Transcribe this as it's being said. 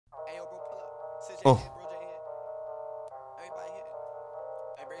Oh.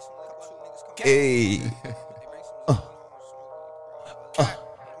 Hey.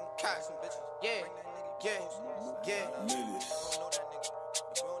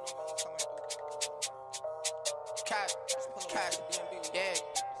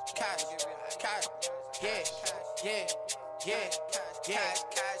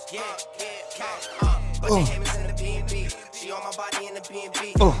 She on my body in the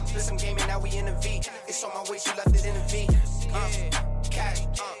B&B. Split some gaming, now we in the V. It's on my way, she left it in the V.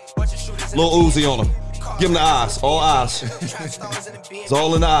 Lil Uzi on him. Give him the eyes. All eyes. It's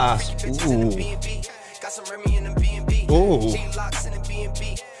all in the eyes. Ooh. Got some Remy in the B&B. Ooh. G-Locks in the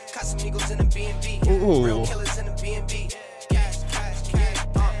B&B. Got some Eagles in the B&B. Ooh. Real killers in the B&B.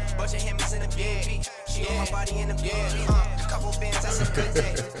 Bunch of hammers in the B&B. She on my body in the B&B. Couple bands, that's a good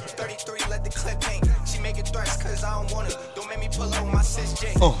day. 33, let the clip hang. She making threats cause I don't want it. Don't make me pull up my sis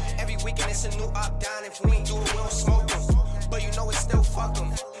J. Every weekend it's a new op down. If we ain't do it, we don't smoke them. But you know it's still fuck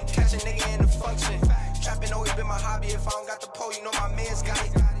them. Catch a nigga in the function. Trapping always been my hobby. If I don't got the pole, you know my man's got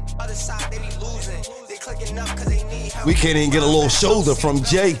it. Other side, they be losing. They clicking up cause they need help. We can't even get a little shoulder from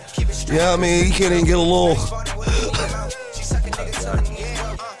Jay. Yeah, I mean, he can't even get a little. She sucking niggas on the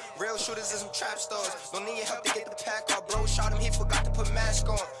air. Real shooters is some trap stars. Don't need your help to get the pack off. Bro shot him, he forgot to put mask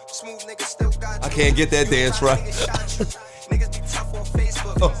on. Smooth niggas still got you. I can't get that dance right. Niggas be tough on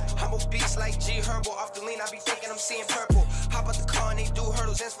Facebook. Humble beats like G Herbo. Off the lean, I be thinking I'm seeing purple. Hop out the car and they do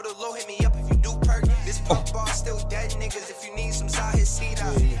hurdles. Ends for the low, hit me up if you do perk. This pump bar still dead niggas. If you need some side, hit seat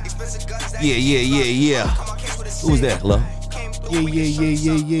out. Expensive guns that Yeah. Who was that, love?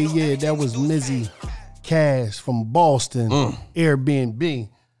 Yeah. That was Mizzy Cash from Boston, Airbnb.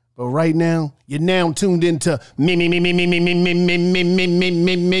 But right now, you're now tuned into $1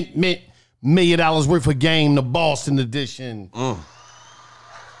 million worth of game, the Boston edition.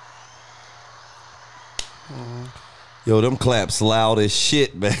 Yo, them claps loud as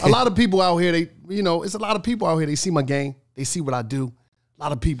shit, man. A lot of people out here, it's a lot of people out here, they see my game, they see what I do. A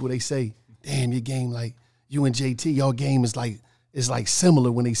lot of people, they say, damn, your game, like, you and JT, your game is like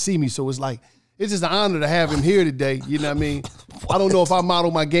similar when they see me. So it's just an honor to have him here today. You know what I mean? I don't know if I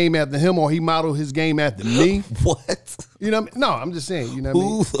model my game after him or he modeled his game after me. What? You know what I mean? No, I'm just saying, you know what I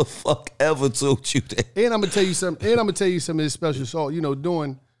mean? Who the fuck ever told you that? And I'm gonna tell you something, of his special sauce, during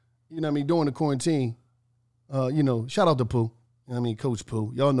the quarantine, shout out to Pooh. You know what I mean? Coach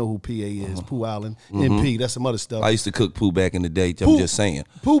Pooh. Y'all know who PA is, Pooh Allen, MP, that's some other stuff. I used to cook Pooh back in the day, I'm just saying.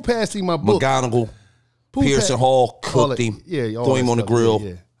 Pooh passed him my book. McGonigal, Pearson Hall cooked him, throw him on the grill.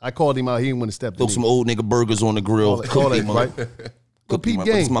 Yeah. I called him out. He didn't want to step in. Throw some old nigga burgers on the grill. Cooked him, right? Cooked him.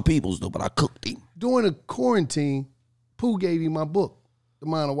 It's my people's though, but I cooked him. During the quarantine, Pooh gave him my book, The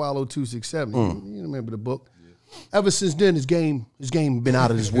Mind of Wallow 267. You remember the book? Yeah. Ever since then, his game been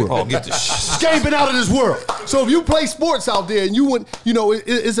out of this world. Oh, get this His game been out of this world. So if you play sports out there and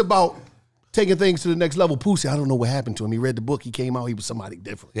it's about taking things to the next level. Pooh said, I don't know what happened to him. He read the book. He came out. He was somebody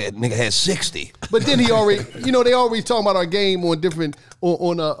different. That nigga had 60. But then he already, they always talking about our game on different, what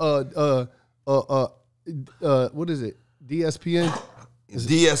is it? DSPN?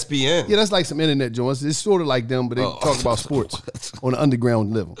 DSPN. Yeah, that's like some internet joints. It's sort of like them, but they talk about sports on the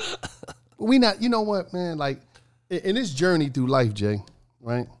underground level. But we not, you know what, man? Like, in this journey through life, Jay,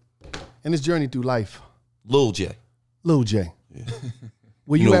 right? In this journey through life. Lil J. Yeah.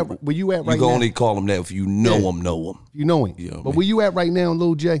 Where you at right now? You can only call him that if you know him, know him. You know him. You know but where you at right now,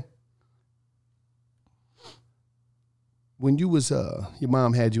 Lil J? When you was, your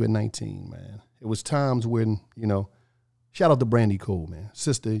mom had you at 19, man. It was times when, shout out to Brandy Cole, man.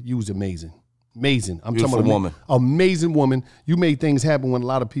 Sister, you was amazing. Amazing. I'm Beautiful talking about woman. Amazing woman. You made things happen when a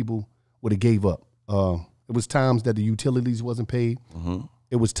lot of people would have gave up. It was times that the utilities wasn't paid. Mm-hmm.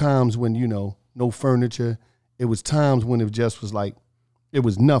 It was times when, no furniture. It was times when it just was like, it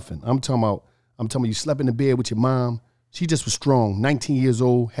was nothing. I'm talking about you slept in the bed with your mom. She just was strong, 19 years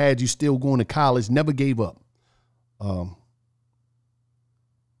old, had you still going to college, never gave up.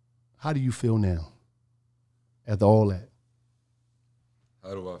 How do you feel now after all that?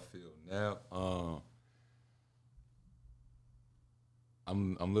 How do I feel now?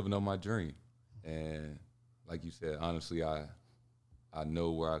 I'm living on my dream. And like you said, honestly, I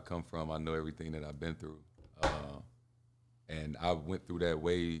know where I come from. I know everything that I've been through. And I went through that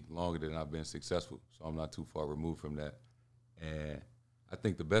way longer than I've been successful, so I'm not too far removed from that. And I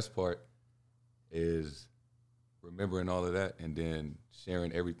think the best part is remembering all of that and then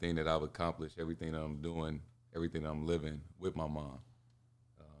sharing everything that I've accomplished, everything that I'm doing, everything I'm living with my mom.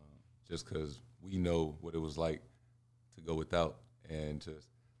 Just because we know what it was like to go without, and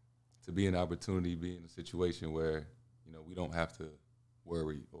to be an opportunity, be in a situation where, we don't have to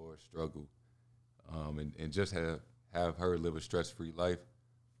worry or struggle. and just have her live a stress-free life.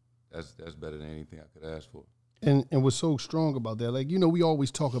 That's better than anything I could ask for. And what's so strong about that, like, you know, we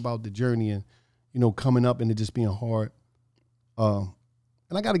always talk about the journey and, you know, coming up and it just being hard. And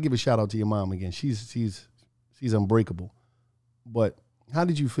I got to give a shout out to your mom again. She's unbreakable. But how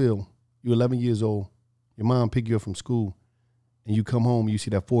did you feel? You're 11 years old. Your mom picked you up from school, and you come home and you see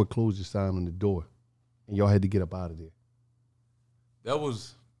that foreclosure sign on the door, and y'all had to get up out of there. That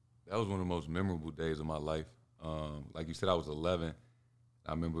was one of the most memorable days of my life. Like you said, I was 11.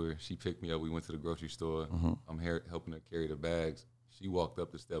 I remember she picked me up. We went to the grocery store. Mm-hmm. I'm here helping her carry the bags. She walked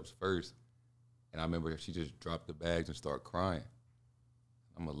up the steps first, and I remember she just dropped the bags and started crying.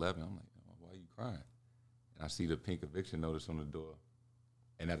 I'm 11. I'm like, why are you crying? And I see the pink eviction notice on the door.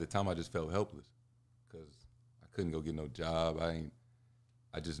 And at the time, I just felt helpless because I couldn't go get no job.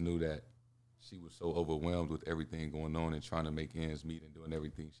 I just knew that she was so overwhelmed with everything going on and trying to make ends meet and doing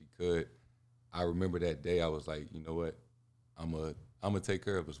everything she could. I remember that day, I was like, you know what? I'm gonna take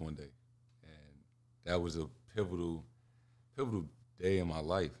care of us one day. And that was a pivotal day in my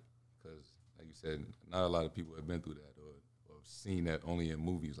life because, like you said, not a lot of people have been through that or seen that only in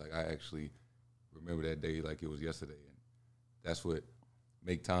movies. Like, I actually remember that day like it was yesterday. And that's what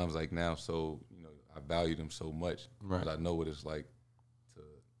make times like now so, you know, I value them so much because I know what it's like to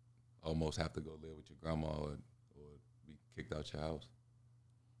almost have to go live with your grandma or be kicked out your house.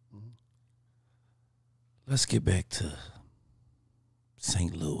 Mm-hmm. Let's get back to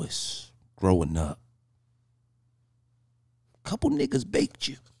St. Louis, growing up. Couple niggas baked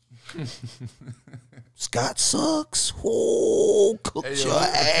you. Scott Suggs, cooked your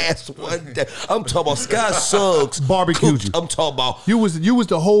ass one day. I'm talking about Scott Suggs barbecued you. I'm talking about you was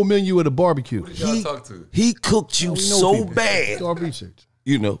the whole menu of the barbecue. Who did y'all talk to? He cooked you so bad. Do our research.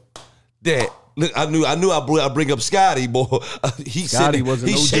 You know that. Look, I knew I bring up Scotty, boy. He's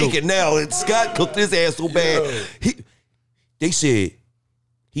shaking now, and Scott cooked his ass so bad. They said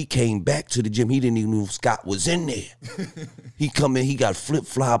he came back to the gym. He didn't even know Scott was in there. He come in, he got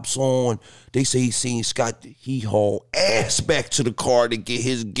flip-flops on. They say he seen Scott. He hauled ass back to the car to get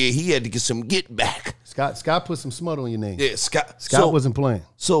his gear. He had to get some get back. Scott put some smut on your name. Yeah, Scott wasn't playing.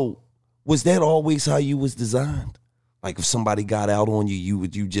 So was that always how you was designed? Like if somebody got out on you,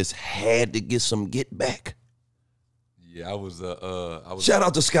 you just had to get some get back. Yeah, I was. Shout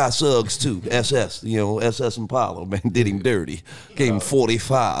out to Scott Suggs too, SS. You know, SS Impala, man, did him dirty. Gave him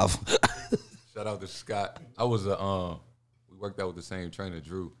 45. Shout out to Scott. I was we worked out with the same trainer,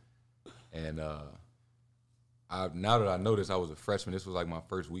 Drew, and now that I know this, I was a freshman. This was like my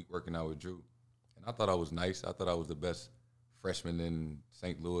first week working out with Drew, and I thought I was nice. I thought I was the best freshman in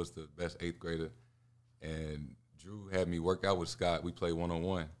St. Louis, the best 8th grader, and Drew had me work out with Scott. We played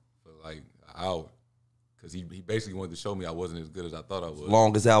one-on-one for like an hour. Because he basically wanted to show me I wasn't as good as I thought I was.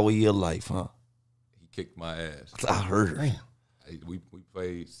 Longest hour of your life, huh? He kicked my ass. I heard. We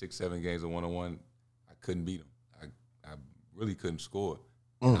played 6-7 games of one-on-one. I couldn't beat him. I really couldn't score.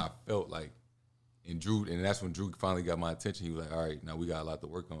 And I felt like, and that's when Drew finally got my attention. He was like, all right, now we got a lot to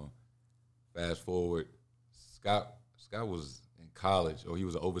work on. Fast forward, Scott was in college, or he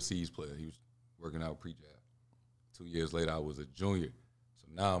was an overseas player. He was working out pre-jab. 2 years later, I was a junior. So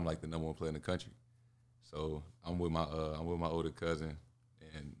now I'm like the #1 player in the country. So I'm with my older cousin,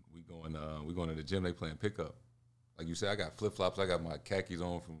 and we going to the gym. They playing pickup. Like you said, I got flip flops. I got my khakis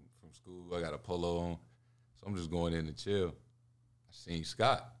on from school. I got a polo on. So I'm just going in to chill. I seen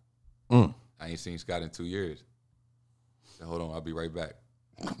Scott. I ain't seen Scott in 2 years. I said, hold on, I'll be right back.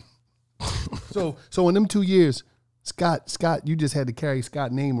 So in them 2 years, Scott, you just had to carry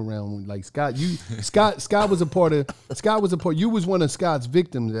Scott's name around. Like Scott was a part. You was one of Scott's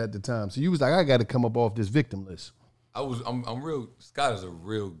victims at the time. So you was like, I got to come up off this victim list. I'm real. Scott is a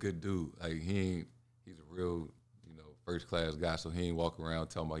real good dude. Like he's a real, first class guy. So he ain't walk around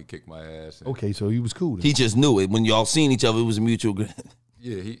telling me he kicked my ass. Okay, so he was cool then. He just knew it when y'all seen each other. It was a mutual.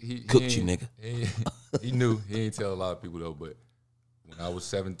 Yeah, he cooked you, nigga. He knew. He ain't tell a lot of people though. But when I was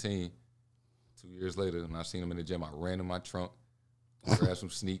 17. 2 years later, when I seen him in the gym, I ran in my trunk, grabbed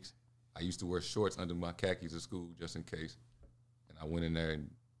some sneaks. I used to wear shorts under my khakis at school just in case. And I went in there, and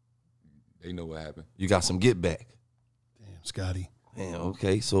they know what happened. You got some get back. Damn, Scotty. Damn,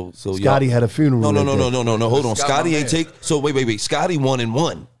 okay. So Scotty had a funeral. No. Hold on. Scotty ain't take. So wait. Scotty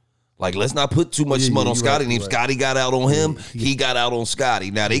 1-1. Like, let's not put too much smut on Scotty. And if Scotty got out on him, he got out on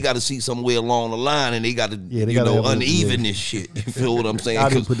Scotty. Now, they got to see somewhere along the line, and they got to, uneven this shit. You feel what I'm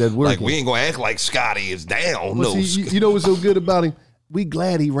saying? Put that work like, in. we ain't going to act like Scotty is down. Well, see, you know what's so good about him? We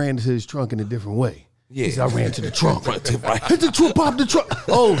glad he ran to his trunk in a different way. Yeah. He said, I ran to the trunk. Hit the trunk, pop the trunk.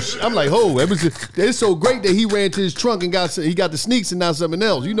 Oh, I'm like, it's so great that he ran to his trunk and he got the sneaks and now something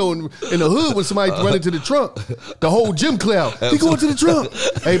else. You know, in the hood, when somebody running to the trunk, the whole gym cloud. He going to the trunk.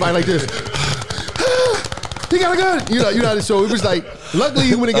 Everybody like this. He got a gun. You know, so it was like, luckily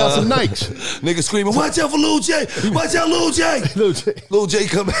he went and got some Nikes. Nigga screaming, watch out for Lil J. Watch out, Lil J. Lil J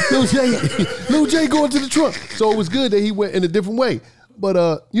coming. Lil J going to the trunk. So it was good that he went in a different way.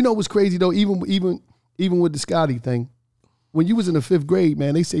 But you know what's crazy though, even with the Scotty thing, when you was in the 5th grade,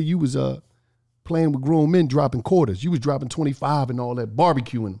 man, they say you was playing with grown men dropping quarters. You was dropping 25 and all that,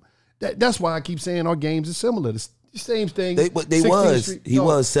 barbecuing them. That's why I keep saying our games are similar. The same thing. He was,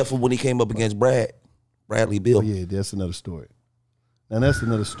 except for when he came up against Bradley Bill. Oh, yeah, that's another story. Now that's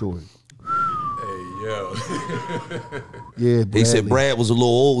another story. Hey, yo. Yeah, Bradley. They said Brad was a little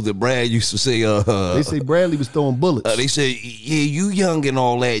older. Brad used to say, they say Bradley was throwing bullets. They said, yeah, you young and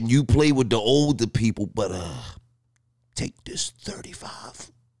all that, and you play with the older people, but take this 35.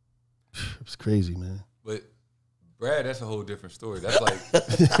 It's crazy, man. But Brad, that's a whole different story. That's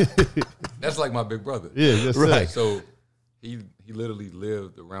like my big brother. Yeah, that's right. So he literally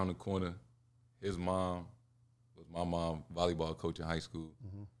lived around the corner. His mom was my mom, volleyball coach in high school.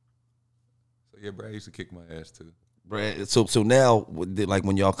 Mm-hmm. So yeah, Brad used to kick my ass too. Brad, so now, like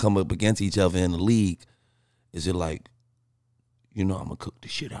when y'all come up against each other in the league, is it like, I'm gonna cook the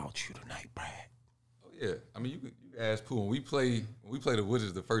shit out you tonight, Brad? Oh yeah, I mean you can ask Pooh when we play the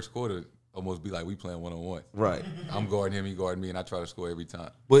Wizards the first quarter, almost be like we playing 1-on-1. Right. I'm guarding him, he guarding me, and I try to score every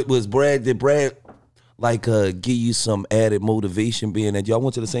time. But did Brad like give you some added motivation, being that y'all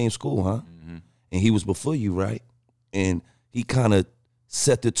went to the same school, huh? Mm-hmm. And he was before you, right? And he kind of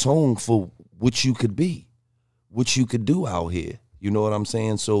set the tone for what you could be, what you could do out here. You know what I'm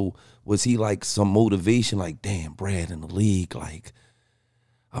saying? So was he like some motivation, like, damn, Brad in the league, like,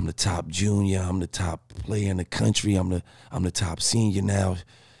 I'm the top junior, I'm the top player in the country, I'm the top senior now.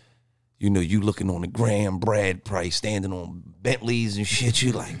 You know, you looking on the gram, Brad Price standing on Bentleys and shit,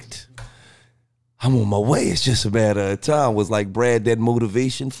 you like, I'm on my way. It's just a matter of time. Was like Brad that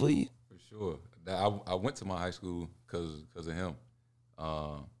motivation for you? For sure. I went to my high school because of him.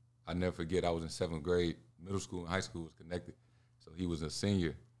 I never forget, I was in 7th grade. Middle school and high school was connected. So he was a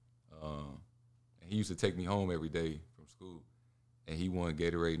senior. And he used to take me home every day from school. And he won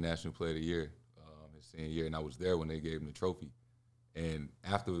Gatorade National Player of the Year his senior year. And I was there when they gave him the trophy. And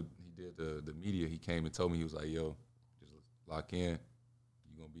after he did the media, he came and told me, he was like, yo, just lock in.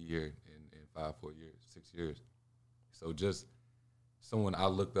 You're going to be here in 5, 4 years, 6 years. So just someone I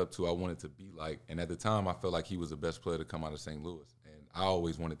looked up to, I wanted to be like. And at the time, I felt like he was the best player to come out of St. Louis. And I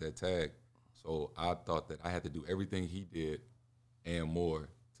always wanted that tag. So I thought that I had to do everything he did and more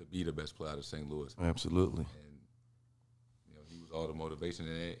to be the best player out of St. Louis. Absolutely. And, he was all the motivation.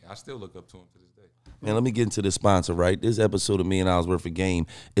 And I still look up to him to this day. And let me get into the sponsor, right? This episode of $1 Million Worth of Game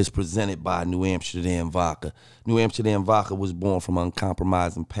is presented by New Amsterdam Vodka. New Amsterdam Vodka was born from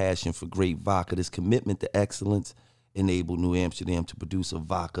uncompromising passion for great vodka. This commitment to excellence enabled New Amsterdam to produce a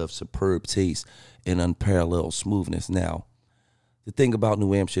vodka of superb taste and unparalleled smoothness. Now, the thing about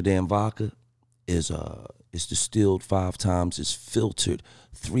New Amsterdam Vodka is it's distilled 5 times, it's filtered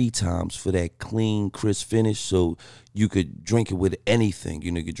 3 times for that clean, crisp finish, so you could drink it with anything.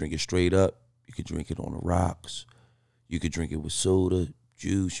 You could drink it straight up. You could drink it on the rocks. You could drink it with soda,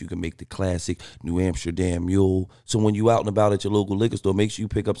 juice. You can make the classic New Amsterdam Mule. So when you out and about at your local liquor store, make sure you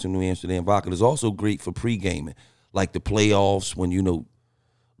pick up some New Amsterdam vodka. It's also great for pre-gaming, like the playoffs when,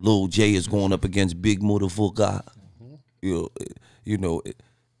 Lil J is going up against Big Motherfucker.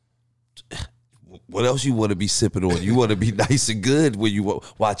 What else you want to be sipping on? You want to be nice and good when you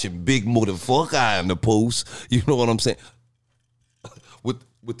watching Big Motherfucker in the post. You know what I'm saying?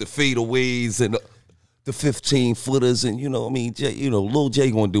 With the fadeaways and the 15-footers and, Lil J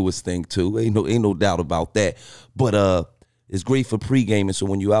gonna do his thing too. Ain't no doubt about that. But it's great for pre-gaming. So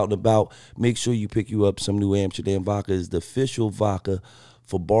when you out and about, make sure you pick you up some New Amsterdam vodka. It's the official vodka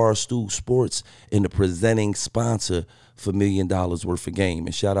for Barstool Sports and the presenting sponsor for $1 Million Worth of Game.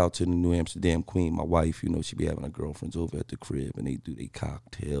 And shout out to the New Amsterdam Queen, my wife. She be having her girlfriends over at the crib and they do their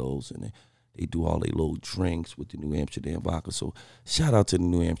cocktails and they do all their little drinks with the New Amsterdam vodka. So shout out to the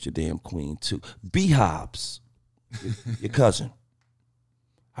New Amsterdam Queen too. B Hobbs, your cousin.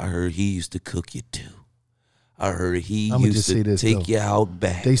 I heard he used to cook you too. I heard he used to take you out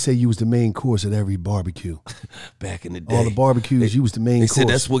back. They say you was the main course at every barbecue. Back in the day. All the barbecues, you was the main course. They said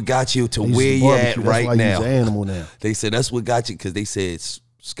that's what got you to where you at right now. That's why you an animal now. They said that's what got you, because they said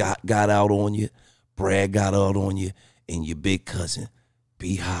Scott got out on you, Brad got out on you, and your big cousin,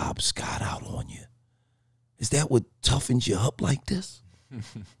 B Hobbs, got out on you. Is that what toughens you up like this?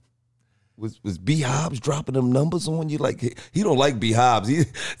 Was B Hobbs dropping them numbers on you? Like he don't like B Hobbs.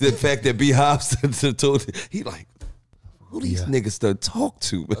 The fact that B Hobbs told he like who these niggas to talk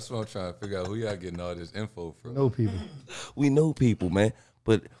to. That's what I'm trying to figure out. Who y'all getting all this info from? Know people. We know people, man.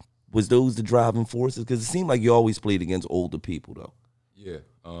 But was those the driving forces? Because it seemed like you always played against older people, though. Yeah.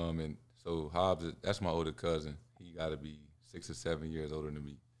 And so Hobbs, that's my older cousin. He got to be 6 or 7 years older than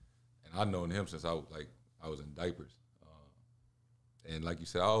me, and I've known him since I was in diapers. And like you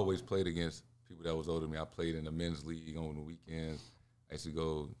said, I always played against people that was older than me. I played in the men's league on the weekends. I used to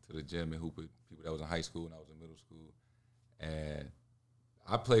go to the gym and hoop with people that was in high school and I was in middle school. And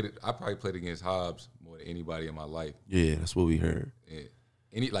I probably played against Hobbs more than anybody in my life. Yeah, that's what we heard. And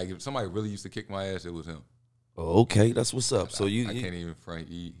if somebody really used to kick my ass, it was him. Oh, okay, that's what's up. So I can't even front.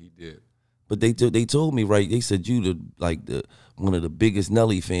 He did. But they told me, right, they said you one of the biggest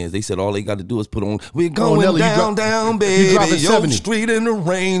Nelly fans. They said all they got to do is put on, we're going Nelly, down, baby. Yo, street in the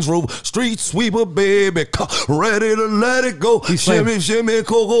Range Rover, street sweeper, baby, ready to let it go. Shimmy, shimmy,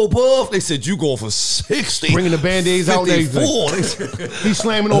 Cocoa Puff. They said you going for 60. Bringing the Band-Aids out there. He's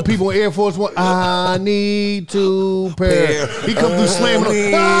slamming on people in Air Force One. I need to pair. He come through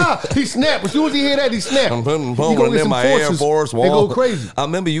slamming on. He snapped. As soon as he hear that, he snapped. I'm putting in my Air Force One. They go crazy. I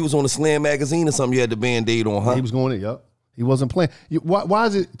remember you was on the Slam magazine or something. You had the Band-Aid on, huh? He was going in, yup. He wasn't playing. Why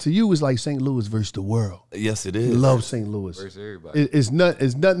is it to you? It's like St. Louis versus the world. Yes, it is. You love St. Louis. Versus everybody. It's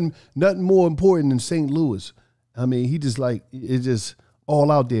nothing more important than St. Louis. I mean, he just like it's just all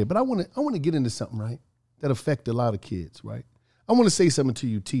out there. But I want to get into something, right, that affect a lot of kids, right? I want to say something to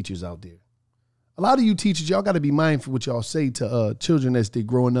you teachers out there. A lot of you teachers, y'all got to be mindful what y'all say to children as they're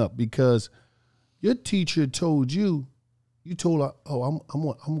growing up, because your teacher told you told her, oh,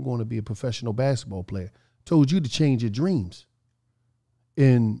 I'm going to be a professional basketball player. Told you to change your dreams.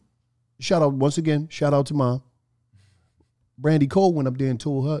 And shout out to Mom. Brandy Cole went up there and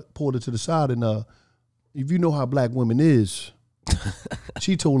pulled her to the side, and if you know how black women is,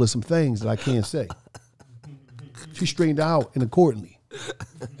 she told her some things that I can't say. She straightened her out and accordingly.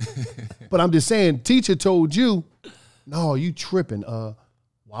 But I'm just saying, teacher told you, no, you tripping.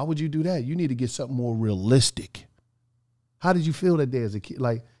 Why would you do that? You need to get something more realistic. How did you feel that day as a kid?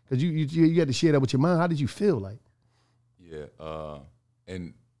 Like, because you had to share that with your mom. How did you feel like? Yeah,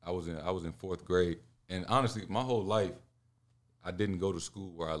 and I was in fourth grade, and honestly, my whole life, I didn't go to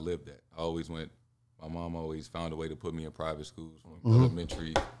school where I lived at. I always went. My mom always found a way to put me in private schools, from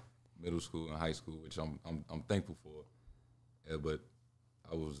elementary, middle school, and high school, which I'm thankful for. Yeah, but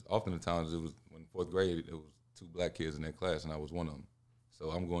I was oftentimes it was when fourth grade, it was 2 black kids in that class, and I was one of them.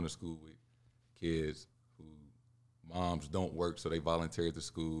 So I'm going to school with kids who moms don't work, so they volunteer at the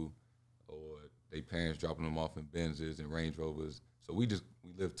school, or they parents dropping them off in Benzes and Range Rovers. So we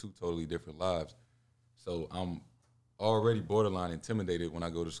live 2 totally different lives. So I'm already borderline intimidated when I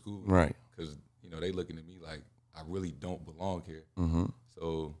go to school, right? Because they looking at me like I really don't belong here. Mm-hmm.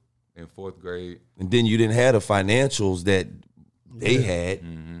 So in fourth grade, and then you didn't have the financials that they had.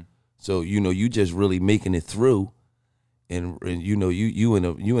 Mm-hmm. So you just really making it through, and you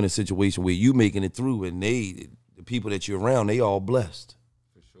in a situation where you making it through, and the people that you're around, they all blessed.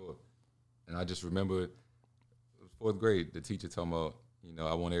 For sure. And I just remember it was fourth grade, the teacher talking about,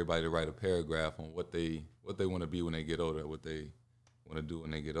 I want everybody to write a paragraph on what they want to be when they get older, what they want to do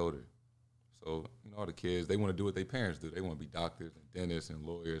when they get older. So, all the kids, they want to do what their parents do. They want to be doctors and dentists and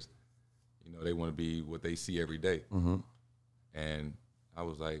lawyers. They want to be what they see every day. Mm-hmm. And I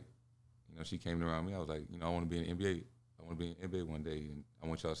was like, she came around me. I was like, I want to be in the NBA. I want to be in the NBA one day, and I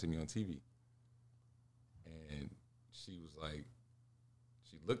want y'all to see me on TV. And she was like,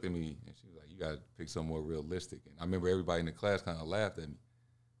 she looked at me, and she was like, you got to pick something more realistic. And I remember everybody in the class kind of laughed at me.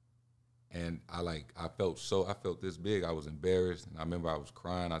 And I felt this big. I was embarrassed. And I remember I was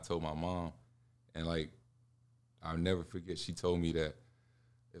crying. I told my mom. And I'll never forget, she told me that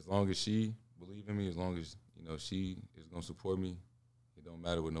as long as she believed in me, as long as, she is going to support me, it don't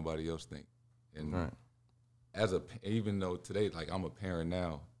matter what nobody else think. And right. Even though today, I'm a parent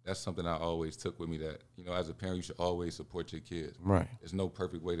now, that's something I always took with me, that, as a parent, you should always support your kids. Right. There's no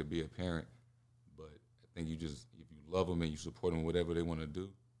perfect way to be a parent, but I think if you love them and you support them, whatever they want to do,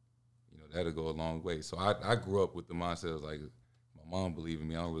 that'll go a long way. So I grew up with the mindset of my mom believed in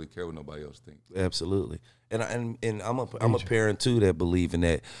me. I don't really care what nobody else thinks. Absolutely. And I'm a parent too that believe in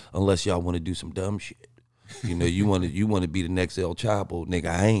that, unless y'all want to do some dumb shit. You want to be the next El Chapo, nigga.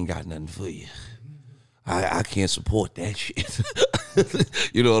 I ain't got nothing for you. I can't support that shit.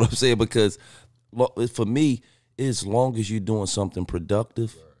 You know what I'm saying? Because for me, as long as you're doing something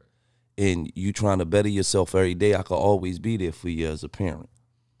productive and you trying to better yourself every day, I could always be there for you as a parent.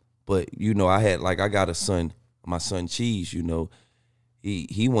 But I got a son, my son Cheese.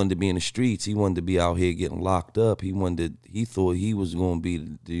 he wanted to be in the streets. He wanted to be out here getting locked up. He thought he was going to be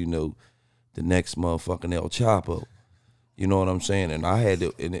the next motherfucking El Chapo. You know what I'm saying? And I had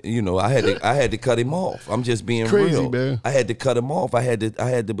to cut him off. I'm just being crazy, real. Man. I had to cut him off. I had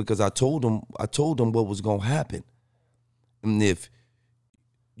to because I told him what was gonna happen. And if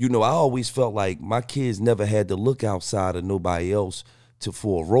I always felt like my kids never had to look outside of nobody else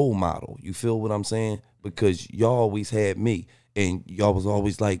for a role model. You feel what I'm saying? Because y'all always had me, and y'all was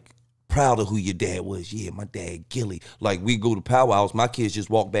always like proud of who your dad was. Yeah, my dad Gilly. Like we go to powwows, my kids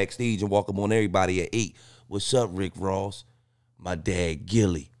just walk backstage and walk up on everybody at 8. What's up, Rick Ross? My dad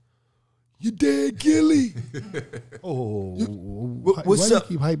Gilly. Your dad Gilly. What's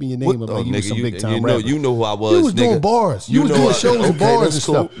up? You keep hyping your name up like you was some big time rapper. You know who I was. You was doing bars. You was doing shows and bars and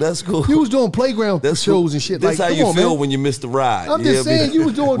stuff. That's cool. You was doing playground shows and shit. That's how you feel when you miss the ride. I'm just saying you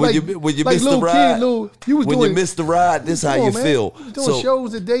was doing when you miss the ride. When you miss the ride, this how you feel. You was doing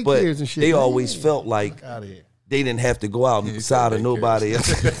shows at daycares and shit. They always felt like they didn't have to go out inside of nobody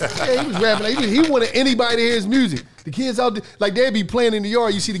else. Yeah, he was rapping. He wanted anybody to hear his music. The kids out there, like they'd be playing in the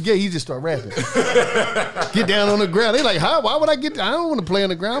yard. You see the gate, he just start rapping. Get down on the ground. They like, how? Why would I get down? I don't want to play on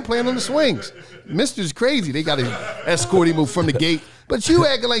the ground. I'm playing on the swings. Mister's crazy. They got to escort him from the gate. But you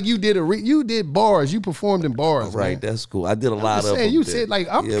acting like you did bars. You performed in bars. Right, man. That's cool. I did a lot of them. You said like,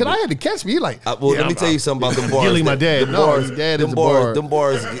 because I had to catch me. Like, let me tell you something about them bars. Gilly, my dad. His dad is a bar. Them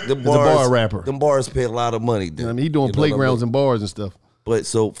bars. A bar rapper. Them bars pay a lot of money. I mean, he doing playgrounds and bars and stuff. But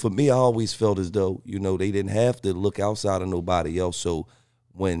so for me, I always felt as though, they didn't have to look outside of nobody else. So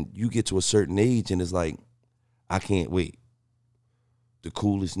when you get to a certain age and it's like, I can't wait. The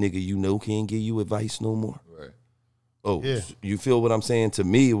coolest nigga can't give you advice no more. Right. Oh, yeah. You feel what I'm saying? To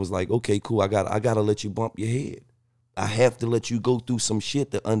me, it was like, okay, cool. I gotta let you bump your head. I have to let you go through some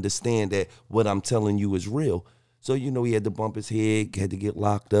shit to understand that what I'm telling you is real. So, he had to bump his head, had to get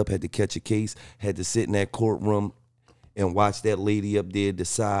locked up, had to catch a case, had to sit in that courtroom and watch that lady up there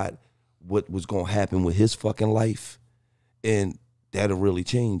decide what was going to happen with his fucking life. And that'll really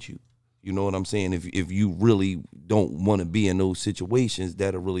change you. You know what I'm saying? If you really don't want to be in those situations,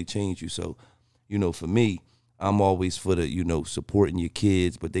 that'll really change you. So, for me, I'm always for the, supporting your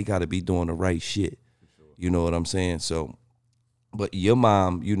kids, but they got to be doing the right shit. You know what I'm saying? So, but your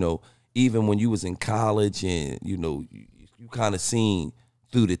mom, even when you was in college and, you kind of seen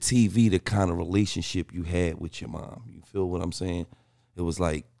through the TV the kind of relationship you had with your mom. You feel what I'm saying? It was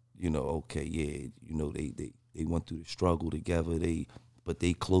like, okay, yeah, they went through the struggle together. But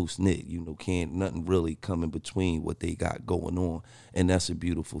they close knit, can't nothing really come in between what they got going on. And that's a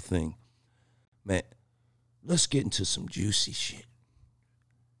beautiful thing. Man, let's get into some juicy shit.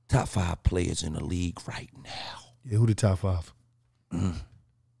 Top 5 players in the league right now. Yeah, who the top 5?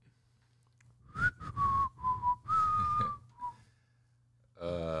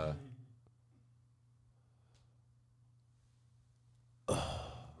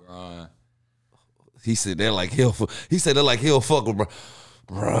 Bron. He said that like he'll fuck with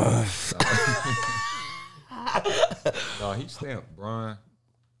Bron. No, he stamped Bron. I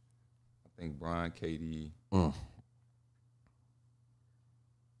think Bron, KD.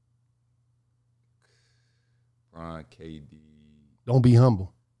 Bron, KD. Don't be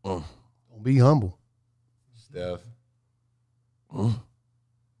humble. Don't be humble. Steph.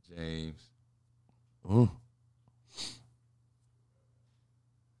 James.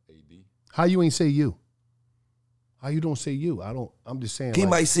 AD. How you ain't say you? How you don't say you? I'm just saying. He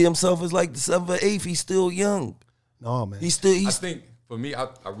might see himself as like the 7th or 8th. He's still young. No, man. I think for me, I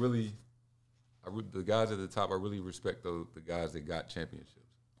really the guys at the top, I really respect the guys that got championships.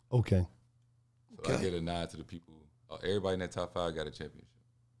 Okay. So I get a nod to the people. Everybody in that top 5 got a championship.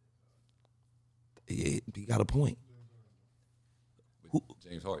 Yeah, he got a point. But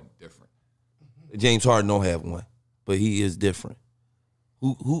James Harden, different. James Harden don't have one, but he is different.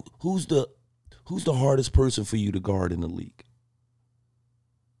 Who's the hardest person for you to guard in the league?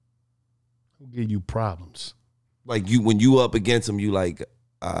 Who give you problems? Like when you up against him, you like,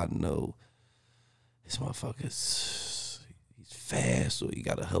 I know this motherfucker's he's fast or he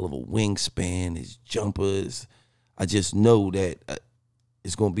got a hell of a wingspan. His jumpers, I just know that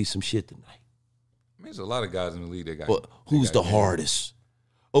it's gonna be some shit tonight. I mean, there's a lot of guys in the league that got. But who's the hardest?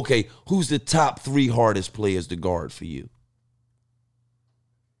 Okay, who's the top 3 hardest players to guard for you?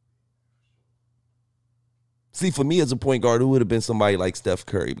 See, for me as a point guard, it would have been somebody like Steph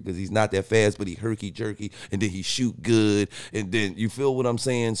Curry because he's not that fast, but he herky-jerky, and then he shoot good, and then you feel what I'm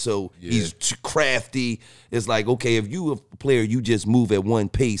saying? So he's crafty. It's like, okay, if you a player, you just move at one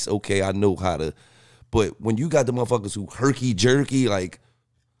pace, okay, I know how to. But when you got the motherfuckers who herky-jerky, like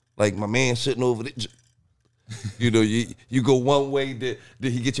my man sitting over there, You know, you go one way, then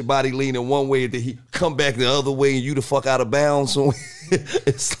he get your body leaning one way, then he come back the other way, and you the fuck out of bounds. So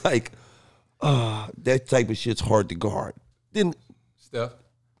it's like, that type of shit's hard to guard. Then Steph.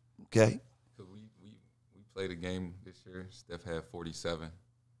 Okay. We played a game this year. Steph had 47.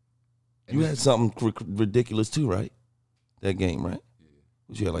 And you had something ridiculous too, right? That game, right? Yeah.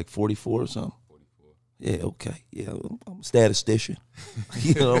 Was you had like 44 or something? 44. Yeah, okay. Yeah, I'm a statistician.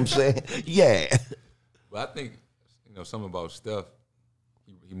 You know what I'm saying? Yeah. But I think, something about Steph,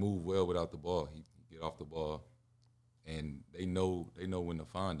 he moved well without the ball. He get off the ball, and they know when to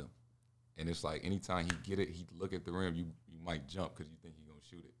find him. And it's like anytime he get it, he look at the rim, you might jump because you think he's going to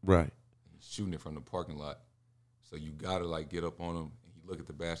shoot it. Right. And he's shooting it from the parking lot. So you got to, like, get up on him, and he look at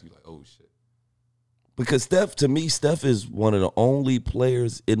the basket, you're like, oh, shit. Because Steph is one of the only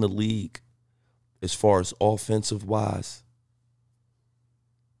players in the league, as far as offensive-wise,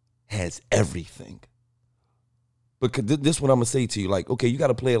 has everything. Because this is what I'm going to say to you. Like, okay, you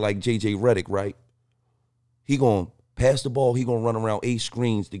got a player like J.J. Redick, right? He going to pass the ball. He going to run around 8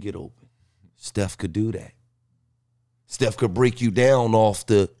 screens to get open. Steph could do that. Steph could break you down off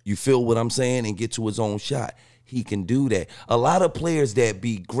you feel what I'm saying, and get to his own shot. He can do that. A lot of players that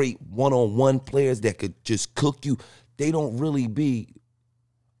be great one-on-one players that could just cook you, they don't really be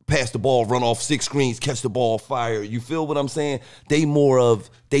pass the ball, run off 6 screens, catch the ball, fire. You feel what I'm saying? They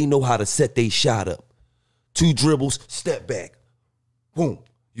know how to set their shot up. 2 dribbles, step back. Boom.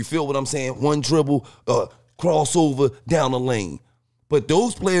 You feel what I'm saying? 1 dribble, crossover down the lane. But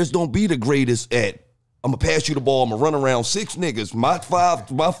those players don't be the greatest at, I'm going to pass you the ball, I'm going to run around 6 niggas. My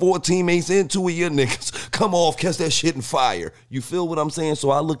 4 teammates and 2 of your niggas. Come off, catch that shit and fire. You feel what I'm saying?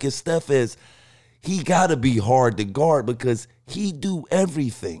 So I look at Steph as he got to be hard to guard because he do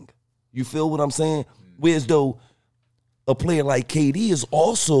everything. You feel what I'm saying? Whereas though a player like KD is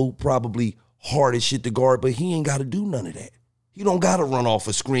also probably hard as shit to guard, but he ain't got to do none of that. He don't got to run off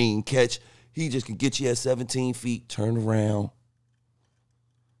a screen, catch. He just can get you at 17 feet, turn around.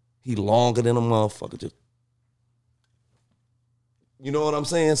 He longer than a motherfucker. Just, you know what I'm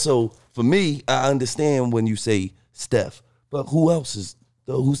saying? So for me, I understand when you say Steph, but who's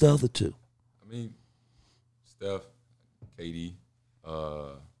the other 2? I mean, Steph, KD, I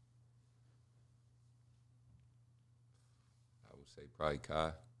would say probably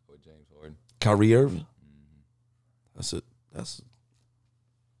Kai or James Harden. Kyrie Irving. Mm-hmm. That's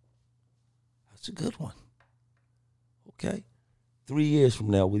a good one. Okay. 3 years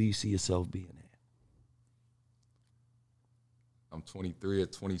from now, where do you see yourself being at? I'm 23 or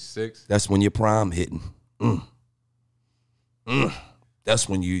 26. That's when your prime hitting. That's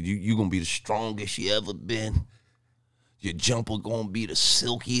when you gonna be the strongest you ever been. Your jumper gonna be the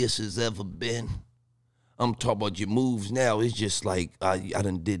silkiest it's ever been. I'm talking about your moves now. It's just like I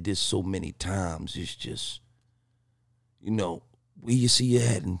done did this so many times. It's just, where you see you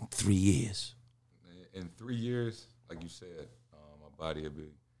at in 3 years. In 3 years, like you said, my body will be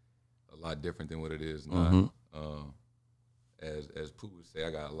a lot different than what it is now. Mm-hmm. As Pooh would say,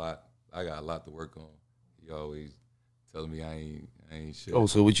 I got a lot to work on. He always telling me I ain't shit. Oh,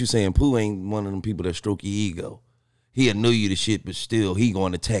 so what you saying? Pooh ain't one of them people that stroke your ego. He'll know you the shit, but still he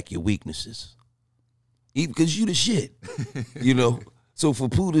gonna attack your weaknesses. Because you the shit, So for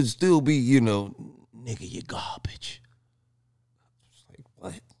Pooh to still be, nigga, you garbage. It's like,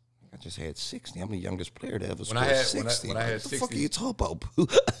 what? I just had 60. I'm the youngest player to ever score 60. When I had 60, what the fuck are you talking about, Pooh?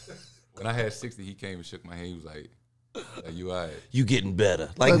 When I had 60, he came and shook my hand. He was like, you all right? You getting better.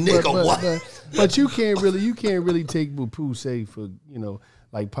 Like, nigga, what? But you can't really take what Pooh say for,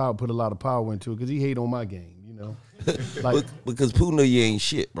 like power, put a lot of power into it because he hate on my game, Like, because Pooh know you ain't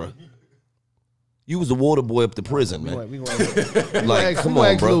shit, bro. You was the water boy up to prison, man. Come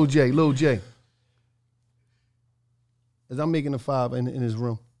on, bro. Lil J. As I'm making a 5 in his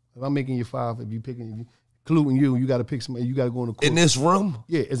room, if I'm making your 5, if you picking, including you got to pick somebody. You got to go in the court. In this room?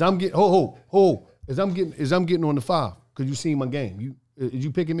 Yeah. As I'm getting, As I'm getting on the 5, because you seen my game. Is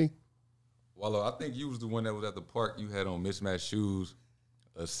you picking me? Wallow, I think you was the one that was at the park. You had on mismatched shoes,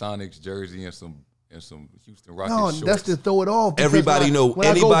 a Sonics jersey, and some Houston Rockets shorts. That's to throw it off. Everybody know.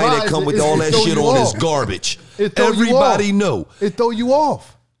 Anybody that come with all that shit on is garbage. Everybody know. It throw you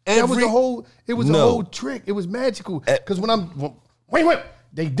off. That was the whole. It was a whole trick. It was magical. Because when wait,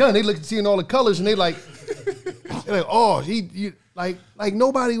 they done. They look seeing all the colors and they're like, oh, like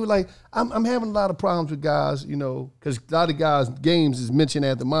nobody would like. I'm having a lot of problems with guys, because a lot of guys' games is mentioned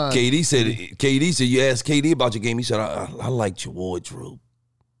at the mine. KD said you asked KD about your game. He said I liked your wardrobe.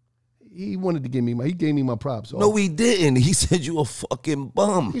 He wanted to give me he gave me my props. No, he didn't. He said you a fucking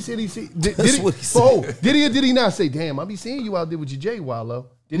bum. He said That's what he said. Oh, did he or did he not say, damn, I be seeing you out there with your J Wallow.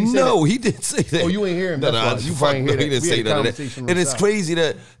 Did he say no, that? he didn't say that. Oh, you ain't hear him. No, That's why. you probably fucking hear he didn't say none of that. And it's crazy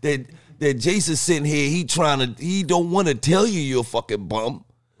that Jayson's sitting here. He don't want to tell you you're a fucking bum.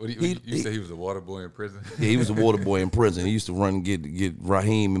 You say he was a water boy in prison? Yeah, he was a water boy in prison. He used to run and get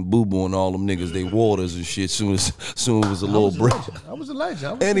Raheem and Boo Boo and all them niggas they waters and shit. Soon it was a little break. I was a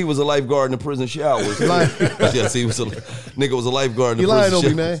legend. And he was a lifeguard in the prison showers. Yes, he was a nigga was a lifeguard in the prison showers.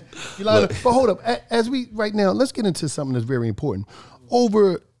 You lying on me, man. You lying. But hold up. As we right now, let's get into something that's very important.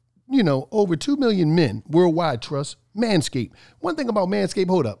 Over 2 million men worldwide trust Manscaped. One thing about Manscaped,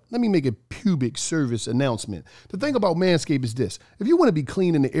 hold up. Let me make a pubic service announcement. The thing about Manscaped is this. If you want to be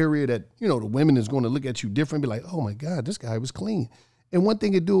clean in the area that, the women is going to look at you different, be like, oh my God, this guy was clean. And one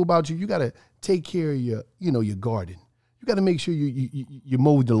thing to do about you got to take care of your garden. You got to make sure you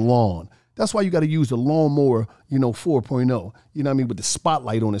mow the lawn. That's why you got to use the lawnmower, 4.0. You know what I mean, with the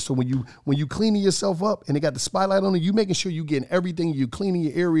spotlight on it. So when you cleaning yourself up and they got the spotlight on it, you making sure you getting everything, you cleaning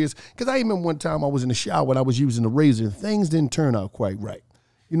your areas. Because I remember one time I was in the shower when I was using the razor. Things didn't turn out quite right.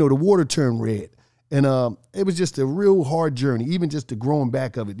 The water turned red. And it was just a real hard journey, even just the growing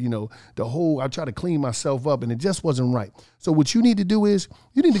back of it. I tried to clean myself up and it just wasn't right. So what you need to do is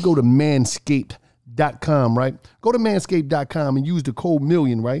you need to go to Manscaped.com, right? Go to manscaped.com and use the code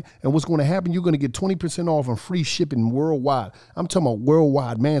MILLION, right? And what's going to happen, you're going to get 20% off and free shipping worldwide. I'm talking about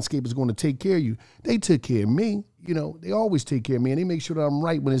worldwide. Manscaped is going to take care of you. They took care of me. They always take care of me, and they make sure that I'm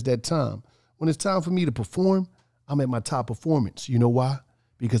right when it's that time. When it's time for me to perform, I'm at my top performance. You know why?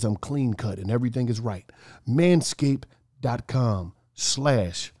 Because I'm clean cut and everything is right. Manscaped.com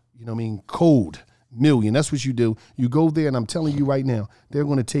 / code MILLION. That's what you do. You go there, and I'm telling you right now, they're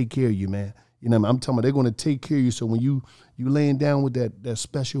going to take care of you, man. I'm talking about they're going to take care of you. So when you laying down with that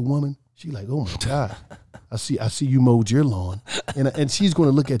special woman, she like, oh my God, I see you mowed your lawn, and she's going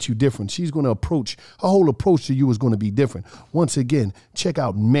to look at you different. She's going to her whole approach to you is going to be different. Once again, check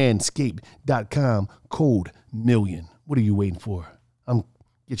out Manscaped.com code MILLION. What are you waiting for?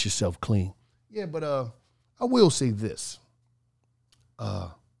 Get yourself clean. Yeah, but I will say this. We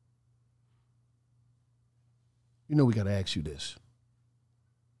got to ask you this.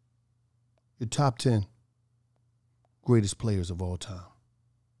 Your top 10 greatest players of all time.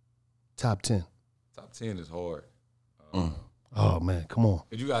 Top 10. Top 10 is hard. Oh, man, come on.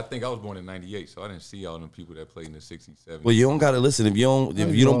 You got to think I was born in 98, so I didn't see all them people that played in the 60s, 70s. Well, you don't got to listen. If you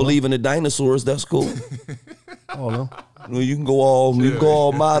don't believe in the dinosaurs, that's cool. All of them. You can go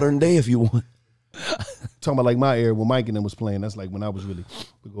all modern day if you want. Talking about like my era when Mike and them was playing. That's like when I was really.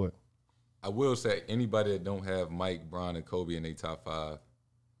 But go ahead. I will say anybody that don't have Mike, Bron, and Kobe in their top 5,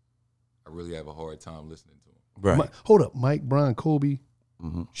 I really have a hard time listening to them. Right. Hold up. Mike, Bron, Kobe,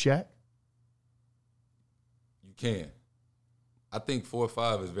 Shaq? You can. I think 4 or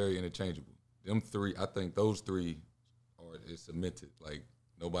 5 is very interchangeable. Them 3, I think those 3 is cemented. Like,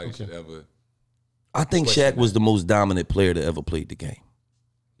 nobody should ever. I think Shaq was the most dominant player that ever played the game.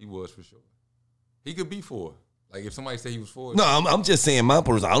 He was for sure. He could be 4. Like if somebody say he was 4. No, I'm just saying my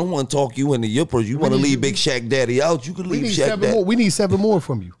person. I don't want to talk you into your person. You want to leave Big Shaq Daddy out, you can leave Shaq Daddy. We need 7 more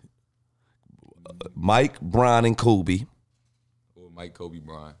from you. Mike, Bron, and Kobe. Or Mike, Kobe,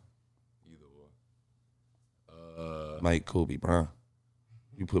 Bron. Either or. Mike, Kobe, Bron.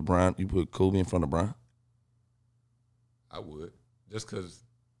 You put Kobe in front of Bron? I would. Just because.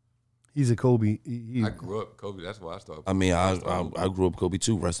 He's a Kobe. I grew up Kobe. That's why I started. I mean, I grew up Kobe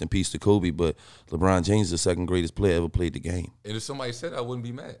too. Rest in peace to Kobe. But LeBron James is the second greatest player ever played the game. And if somebody said I wouldn't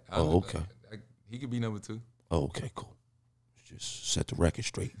be mad. Okay. He could be number 2. Oh, okay, cool. Just set the record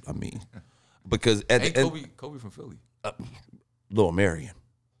straight. I mean, because Kobe from Philly. Lower Marion.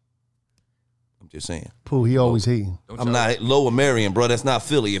 I'm just saying. Pooh, he always hating. I'm not Lower Marion, bro. That's not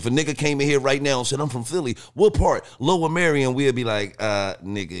Philly. If a nigga came in here right now and said, I'm from Philly, what part? Lower Marion, we'll be like,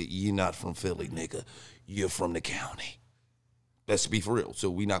 nigga, you're not from Philly, nigga. You're from the county. Let's be for real.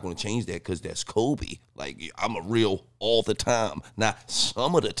 So we're not going to change that because that's Kobe. Like, I'm a real all the time, not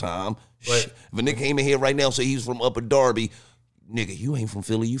some of the time. But if a nigga came in here right now and said he's from Upper Darby, nigga, you ain't from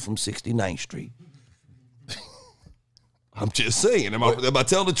Philly. You from 69th Street. I'm just saying. Am I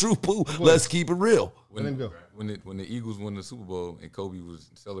telling the truth, Pooh? Let's keep it real. When the Eagles won the Super Bowl and Kobe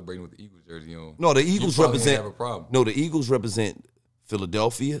was celebrating with the Eagles jersey on, no, the Eagles represent. Have a problem. No, the Eagles represent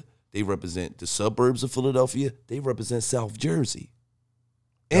Philadelphia. They represent the suburbs of Philadelphia. They represent South Jersey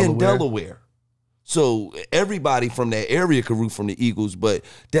and Delaware. So everybody from that area could root from the Eagles, but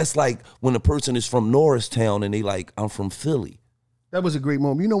that's like when a person is from Norristown and they like, I'm from Philly. That was a great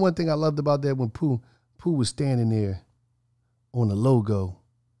moment. You know one thing I loved about that when Pooh was standing there on the logo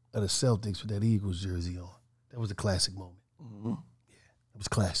of the Celtics with that Eagles jersey on. That was a classic moment. Mm-hmm. Yeah, it was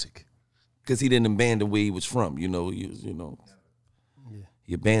classic. Because he didn't abandon where he was from, Yeah.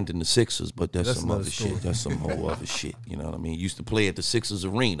 He abandoned the Sixers, but that's some other story. shit. That's some whole other shit. You know what I mean? Used to play at the Sixers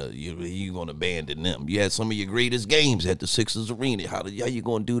arena. You gonna abandon them? You had some of your greatest games at the Sixers arena. How you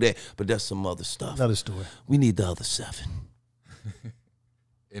gonna do that? But that's some other stuff. Another story. We need the other 7.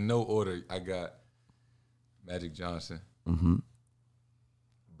 In no order, I got Magic Johnson,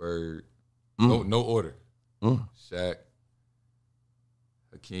 Bird. No order. Shaq,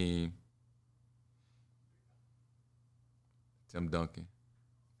 Hakeem, Tim Duncan.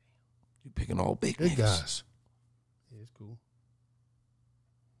 You picking all big Good niggas. guys. Yeah, it's cool.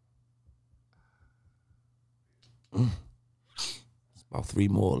 It's about 3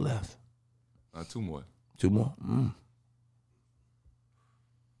 more left. 2 more. 2 more.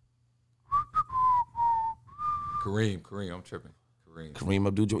 Kareem, I'm tripping. Kareem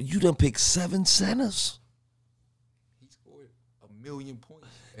Abdul-Jabbar. You done picked 7 centers. He scored 1,000,000 points.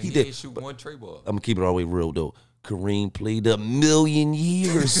 And He he did, didn't shoot one tray ball. I'm gonna keep it all the way real though. Kareem played 1,000,000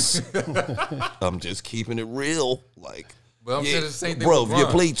 years. I'm just keeping it real. Like, But I'm saying the same thing bro, with if you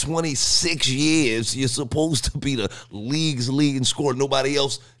LeBron. played 26 years, you're supposed to be the league's leading scorer. Nobody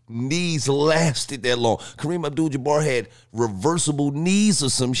else knees lasted that long. Kareem Abdul-Jabbar had reversible knees or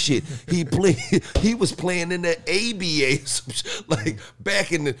some shit. He was playing in the ABA, like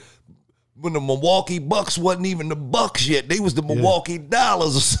back in when the Milwaukee Bucks wasn't even the Bucks yet. They was the Milwaukee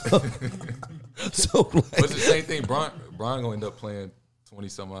Dollaz or something. So But it's the same thing. Bron gonna end up playing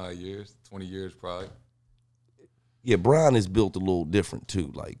 20-some odd years, 20 years probably. yeah, Brian is built a little different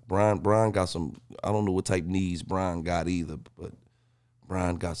too. Like Brian got some. I don't know what type knees Brian got either, but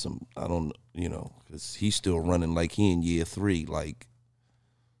Brian got some. I don't, because he's still running like he in year 3. Like,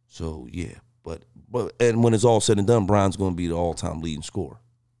 so yeah. But and when it's all said and done, Brian's going to be the all-time leading scorer.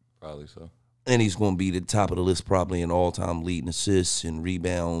 Probably so. And he's going to be the top of the list probably in all-time leading assists and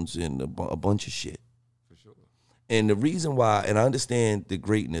rebounds and a bunch of shit. For sure. And the reason why, and I understand the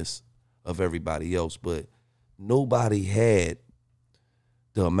greatness of everybody else, but nobody had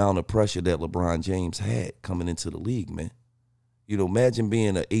the amount of pressure that LeBron James had coming into the league, man. Imagine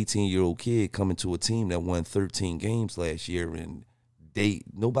being an 18-year-old kid coming to a team that won 13 games last year, and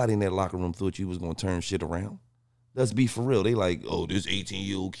nobody in that locker room thought you was going to turn shit around. Let's be for real. They like, oh, this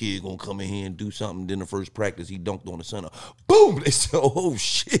 18-year-old kid going to come in here and do something. Then the first practice, he dunked on the center. Boom! They said, oh,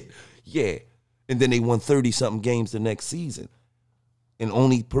 shit. Yeah. And then they won 30-something games the next season. And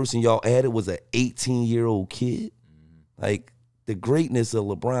only person y'all added was an 18-year-old kid. Like, the greatness of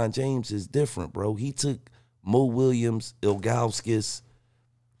LeBron James is different, bro. He took Mo Williams, Ilgauskas,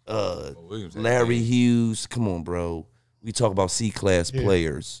 Larry Hughes. Come on, bro. We talk about C-class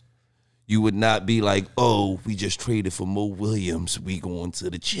players. You would not be like, oh, we just traded for Mo Williams. We going to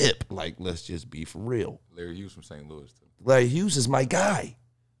the chip. Like, let's just be for real. Larry Hughes from St. Louis, too. Larry Hughes is my guy.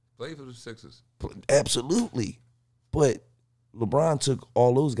 Played for the Sixers. Absolutely. But LeBron took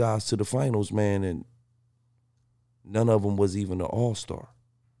all those guys to the finals, man, and none of them was even an all-star.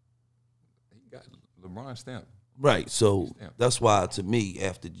 He got LeBron stamp. Right. So that's why, to me,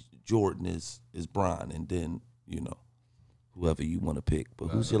 after Jordan is Bron, and then, whoever you want to pick. But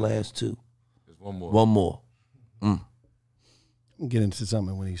who's your last 2? There's one more. One more. We'll get into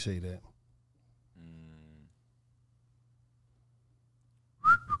something when he say that.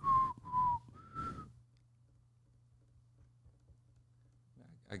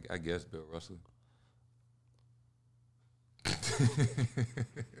 I guess Bill Russell.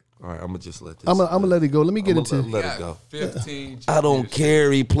 All right, I'm going to just let this. I'm gonna let it go. Let me get into let it go. 15 I don't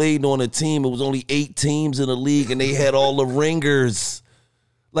care. He played on a team. It was only 8 teams in the league, and they had all the ringers.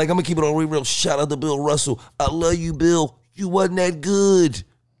 Like, I'm going to keep it on real. Shout out to Bill Russell. I love you, Bill. You wasn't that good.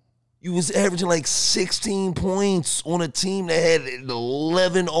 You was averaging like 16 points on a team that had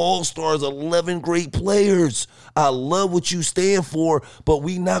 11 all-stars, 11 great players. I love what you stand for, but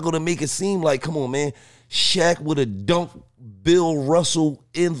we not going to make it seem like, come on, man, Shaq would have dunked Bill Russell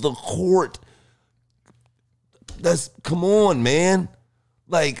in the court. Come on, man.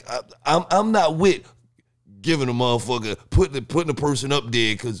 Like, I'm not with giving a motherfucker, putting a person up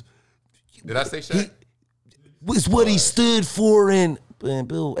there, because Did I say Shaq? it's what he stood for. And man,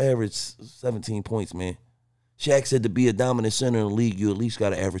 Bill averaged 17 points, man. Shaq said to be a dominant center in the league, you at least got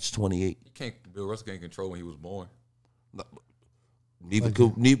to average 28. Bill Russell can't control when he was born. Neither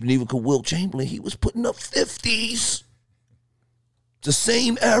could Wilt Chamberlain. He was putting up 50s. The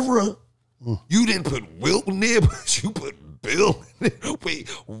same era. You didn't put Wilt in there, but you put Bill in there.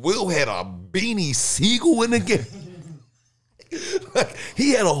 Wait, Will had a Beanie Siegel in the game. Like,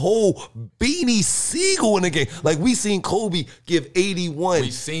 he had a whole Beanie Siegel in the game. Like, we seen Kobe give 81.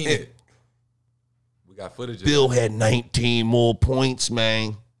 We seen it. We got footage of Bill that. had 19 more points,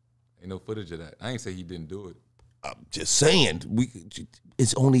 man. Ain't no footage of that. I ain't say he didn't do it. I'm just saying.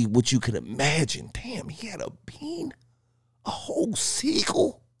 is only what you can imagine. Damn, he had a bean, a whole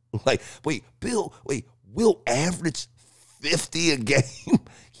seagull. Like, Wilt averaged 50 a game?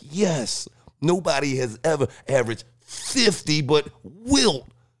 Yes. Nobody has ever averaged 50, but Wilt.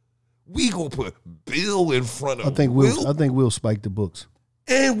 We gonna put Bill in front of Wilt. I think Wilt spiked the books.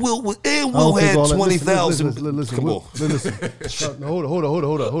 And Wilt had 20,000. Listen, Come on. Listen. Hold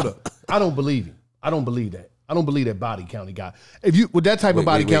on. I don't believe him. I don't believe that. I don't believe that body count he got. If you with that type of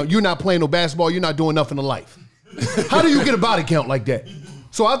body count, you're not playing no basketball. You're not doing nothing in life. How do you get a body count like that?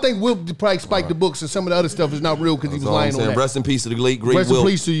 So I think Wilt probably spiked the books, and some of the other stuff is not real because he was lying on that. Rest in peace to the great Wilt. Rest in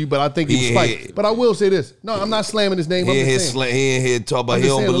peace to you, but I think he was spiked. But I will say this. No, I'm not slamming his name. He ain't here talk about he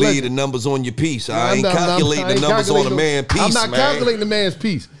don't believe the numbers on your piece. I ain't calculating the numbers on a man's piece, I'm not calculating the man's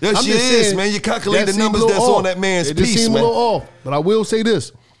piece. Yes, she is, man. You calculate the numbers that's on that man's piece, man. It just seemed a little off, but I will say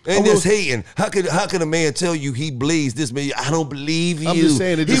this. And this hating. How could a man tell you he bleeds this man? I don't believe you. I'm just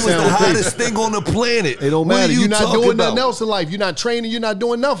saying it just he was the hottest thing on the planet. It don't matter. You're not doing nothing else in life. You're not training. You're not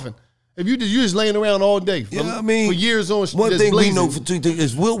doing nothing. If you're just laying around all day for years on. One thing we know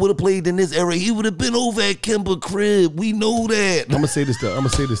is Wilt would have played in this era. He would have been over at Kimber crib. We know that. I'm gonna say this though.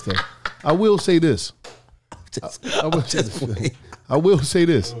 I will say this. I will say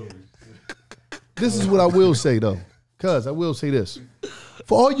this. This is what I will say though. Cuz I will say this.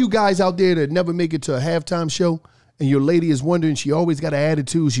 For all you guys out there that never make it to a halftime show and your lady is wondering, she always got an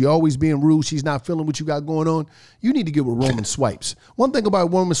attitude, she always being rude, she's not feeling what you got going on, you need to get with Roman Swipes. One thing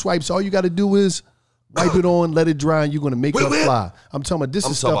about Roman Swipes, all you got to do is wipe it on, let it dry, and you're going to make her fly. I'm talking about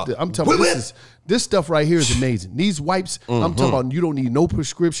this stuff right here is amazing. These wipes, I'm talking about you don't need no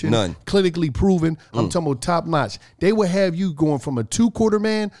prescription, none. Clinically proven. I'm talking about top notch. They will have you going from a 2-quarter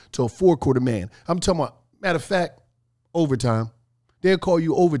man to a 4-quarter man. I'm talking about, matter of fact, overtime. They'll call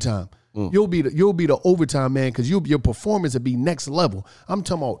you overtime. You'll be the overtime man because your performance will be next level. I'm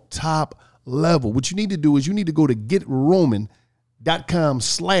talking about top level. What you need to do is you need to go to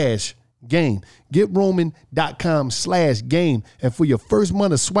GetRoman.com/game. GetRoman.com/game. And for your first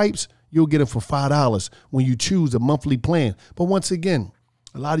month of swipes, you'll get it for $5 when you choose a monthly plan. But once again,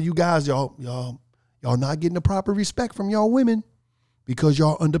 a lot of you guys, y'all not getting the proper respect from y'all women because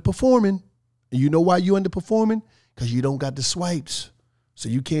y'all underperforming. And you know why you underperforming? Because you don't got the swipes. So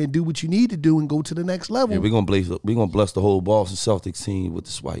you can't do what you need to do and go to the next level. Yeah, we're gonna bless the whole Boston Celtics team with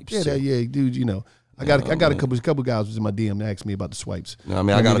the swipes. Yeah, yeah, dude. You know, I got a couple guys was in my DM that asked me about the swipes. No, I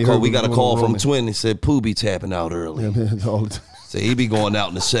mean, I got a call. We got a call from Twin. He said Pooh be tapping out early. Yeah, man, all the time. So he be going out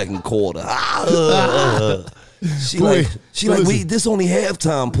in the second quarter. She like this only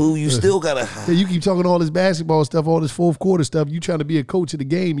halftime, Pooh. You still gotta. Yeah, you keep talking all this basketball stuff, all this fourth quarter stuff. You trying to be a coach of the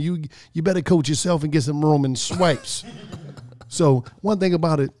game. You better coach yourself and get some Roman swipes. So one thing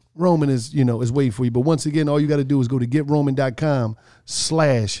about it, Roman is waiting for you. But once again, all you got to do is go to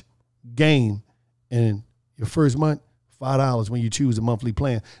GetRoman.com/game, and your first month, $5 when you choose a monthly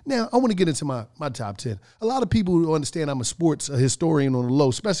plan. Now, I want to get into my top 10. A lot of people who understand I'm a sports historian on the low,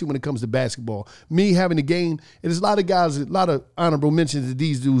 especially when it comes to basketball. Me having a game, there's a lot of guys, a lot of honorable mentions that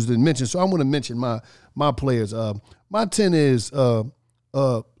these dudes didn't mention. So I want to mention my players. My 10 is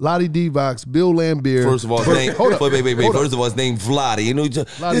Lottie Divac, Bill Laimbeer. First of all, wait. First of all, his name Vladi. You know,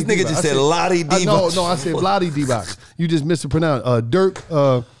 this nigga just said Lottie Divac. No, I said Lottie Divac. You just mispronounced. Dirk.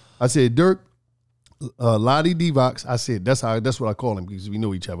 I said Dirk. Lottie Divac. I said that's what I call him because we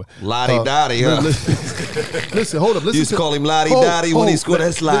know each other. Lottie Dottie. Listen, hold up. You used to call him Lottie Dottie when he scored.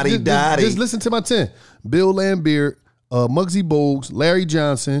 That's Lottie Dottie. Just listen to my 10. Bill Laimbeer, Muggsy Bogues, Larry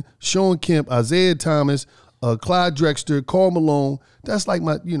Johnson, Sean Kemp, Isaiah Thomas, Clyde Drexler, Karl Malone. That's like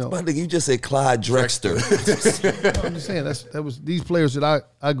my, My nigga, you just said Clyde Drexler. No, I'm just saying that was these players that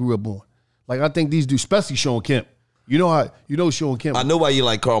I grew up on. Like I think these dudes, especially Sean Kemp. You know Sean Kemp. I know why you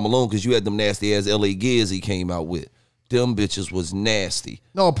like Karl Malone because you had them nasty ass LA Gears he came out with. Them bitches was nasty.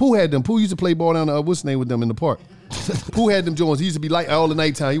 No, Pooh had them. Pooh used to play ball down what's the name with them in the park. Pooh had them Jones. He used to be like all the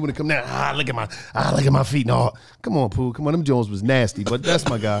nighttime. He wouldn't come down. Look at my feet. No, come on, Pooh. Come on, them Jones was nasty. But that's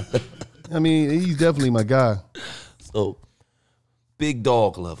my guy. I mean, he's definitely my guy. So, big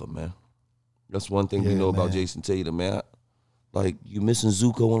dog lover, man. That's one thing we know about Jayson Tatum, man. Like, you missing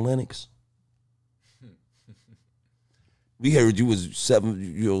Zuko and Lennox? We heard you was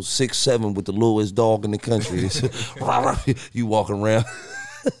 6'7" with the lowest dog in the country. You walking around.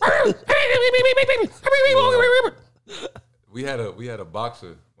 We had a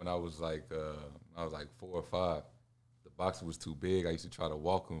boxer when I was like 4 or 5. The boxer was too big. I used to try to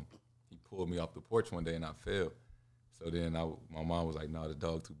walk him. He pulled me off the porch one day and I fell. So then my mom was like, "No, the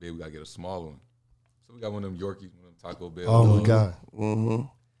dog too big. We gotta get a smaller one." So we got one of them Yorkies, one of them Taco Bell. Oh my God. Mm-hmm.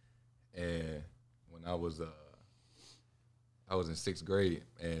 And when I was I was in 6th grade,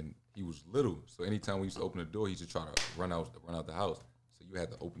 and he was little. So anytime we used to open the door, he used to try to run out the house. So you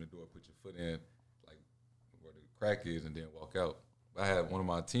had to open the door, put your foot in, like where the crack is, and then walk out. I had one of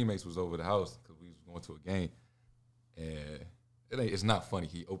my teammates was over the house because we was going to a game, and it's not funny.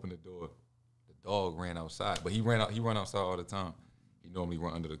 He opened the door, the dog ran outside, but he run outside all the time. He normally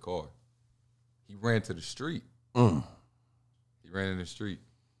run under the car. He ran to the street. He ran in the street.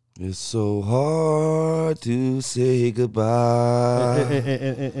 It's so hard to say goodbye.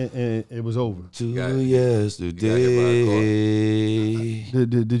 And it was over. To yesterday.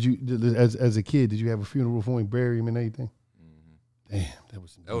 Did you, as a kid, did you have a funeral for him, bury him and everything? Damn, that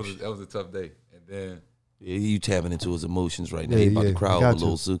was a tough day. And then you tapping into his emotions right now. He about to cry over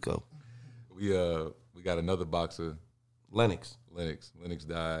Lil Suko. We got another boxer, Lennox. Lennox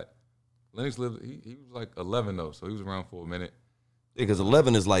died. Lennox lived. He was like 11 though, so he was around for a minute. Yeah, because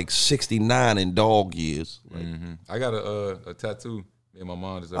 11 is like 69 in dog years. Like, I got a tattoo. Me and my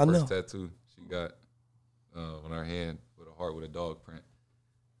mom, this is her first tattoo. She got on her hand with a heart with a dog print.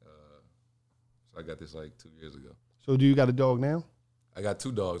 So I got this like 2 years ago. So do you got a dog now? I got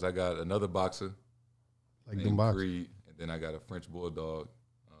 2 dogs. I got another boxer named Creed, and then I got a French bulldog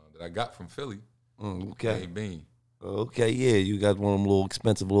that I got from Philly. Named Bean. Okay, yeah, you got one of them little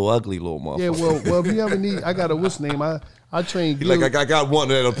expensive, little ugly little motherfuckers. Yeah, well, if you ever need, I got a what's name? I train. Like I got one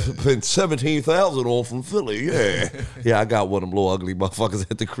that I spent 17,000 on from Philly. Yeah, yeah, I got one of them little ugly motherfuckers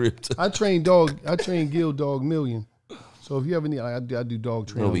at the crib too. I train Gil Dog Million. So if you ever need, I do dog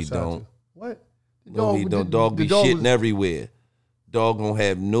training. No, we don't. Too. What? No, we don't. Dog be shitting everywhere. Dog don't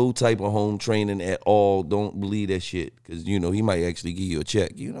have no type of home training at all. Don't believe that shit because you know he might actually give you a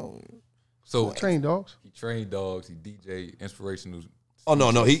check. You know. So train dogs. He trained dogs. He DJ inspirational. Oh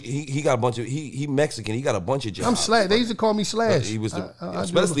no, he got a bunch of he Mexican. He got a bunch of jobs. I'm Slash. They used to call me Slash. He was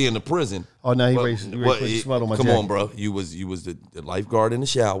especially in the prison. Oh no, he put smut on my Come jacket. on, bro. You was the lifeguard in the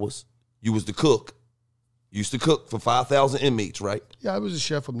showers. You was the cook. You used to cook for 5,000 inmates, right? Yeah, I was a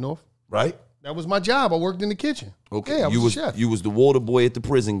chef up north. Right. That was my job. I worked in the kitchen. Okay. Yeah, I was a chef. You was the water boy at the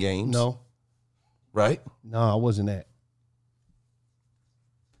prison games. No. Right. No, I wasn't that.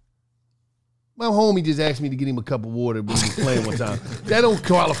 My homie just asked me to get him a cup of water when he was playing one time. That don't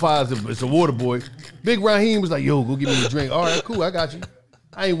qualify as a water boy. Big Raheem was like, yo, go get me a drink. All right, cool, I got you.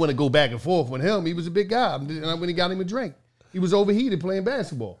 I ain't want to go back and forth with him. He was a big guy. When he got him a drink, he was overheated playing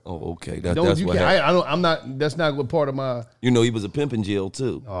basketball. Oh, okay. That's what happened. I'm not. That's not what part of my. You know, he was a pimp in jail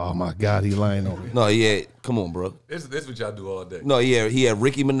too. Oh my God, he lying on me. No, yeah. Come on, bro. This what y'all do all day. No, yeah. He had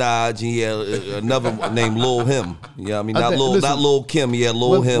Ricky Minaj. And he had another one named Lil Him. Yeah, I mean not Lil Kim. He had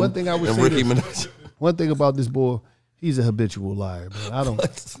Lil Him. One thing I would and say Ricky Minaj. One thing about this boy, he's a habitual liar, man. I don't.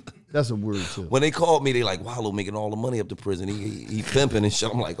 That's a word too. When they called me, they like, Wallow making all the money up to prison. He pimping and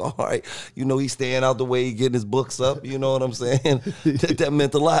shit. I'm like, all right. You know, he's staying out the way, he getting his books up. You know what I'm saying? that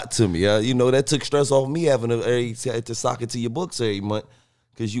meant a lot to me. You know, that took stress off me having to sock it to your books every month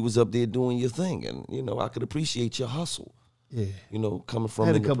because you was up there doing your thing. And, you know, I could appreciate your hustle. Yeah. You know, coming from.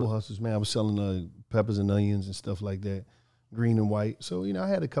 I had a couple hustles, man. I was selling peppers and onions and stuff like that, green and white. So, you know, I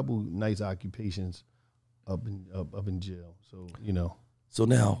had a couple nice occupations up in jail. So, you know. So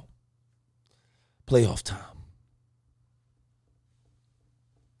now, playoff time.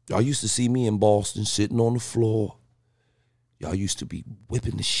 Y'all used to see me in Boston sitting on the floor. Y'all used to be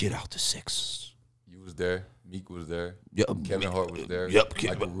whipping the shit out the Sixers. You was there. Meek was there. Yep. Kevin Hart was there. Yep.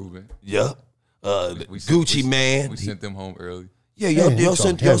 Michael Rubin. Yep. Gucci Man. We sent them home early. Yeah, y'all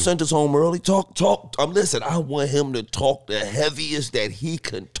sent us home early. Talk. Listen, I want him to talk the heaviest that he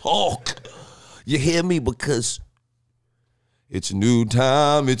can talk. You hear me? Because it's a new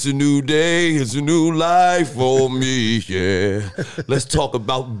time, it's a new day, it's a new life for me, yeah. Let's talk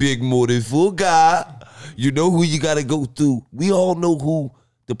about Big Motiful guy. You know who you got to go through. We all know who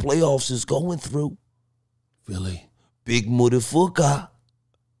the playoffs is going through. Philly. Big Motiful guy.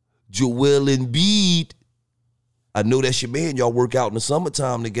 Joel Embiid. I know that's your man. Y'all work out in the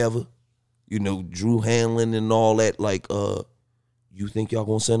summertime together. You know, Drew Hanlon and all that. Like, you think y'all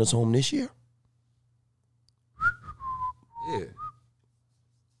gonna send us home this year? Yeah.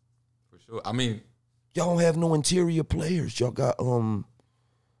 For sure. I mean, y'all don't have no interior players. Y'all got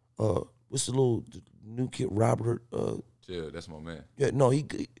what's the new kid, Robert? Yeah, that's my man. Yeah, no, he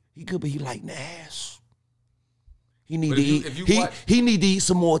good, but he like ass. He need to eat. He need to eat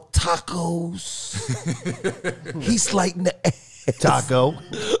some more tacos. He's like taco.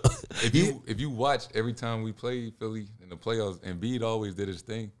 If you watch every time we played Philly in the playoffs, Embiid always did his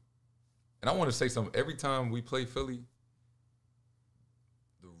thing. And I want to say something. Every time we play Philly,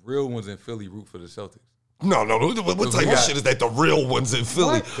 the real ones in Philly root for the Celtics. No. What type of shit is that? The real ones in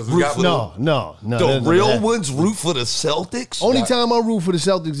Philly. No. The real ones root for the Celtics? Only time I root for the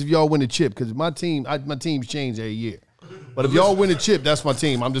Celtics if y'all win a chip, because my teams change every year. But if y'all win a chip, that's my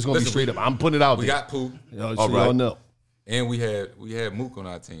team. I'm just going to be straight up. I'm putting it out there. We got Pooh. Y'all know. And we had Mook on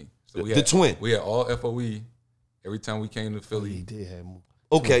our team. So the twin. We had all FOE every time we came to Philly. He did have Mook.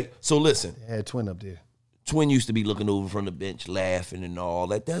 Okay, so listen. They had Twin up there. Twin used to be looking over from the bench, laughing and all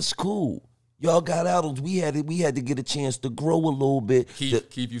that. That's cool. Y'all got out. We had to get a chance to grow a little bit.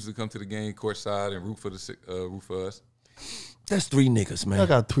 Keith used to come to the game courtside and root for us. That's 3 niggas, man. I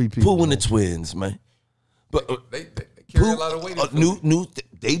got 3 people. Pooh and the twins, man. But they carry a lot of weight.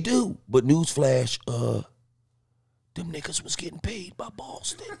 They do. But newsflash, them niggas was getting paid by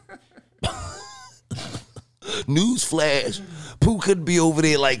Boston. Newsflash, Pooh could be over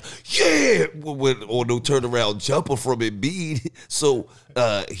there like, yeah, or no turnaround jumper from Embiid. So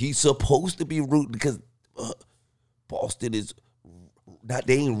he's supposed to be rooting because Boston is not.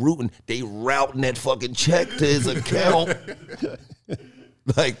 They ain't rooting. They routing that fucking check to his account.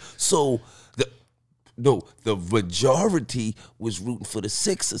 Like so, the majority was rooting for the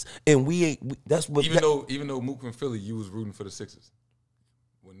Sixers, and we ain't. That's what. Even though Mook from Philly, you was rooting for the Sixers.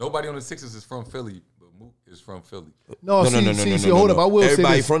 When nobody on the Sixers is from Philly. Mook is from Philly. No. Hold up. I will say this.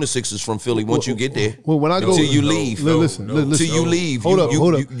 Everybody from the Sixers from Philly. Once you get there, well, when I go, till you leave, listen. Till you leave, hold up. You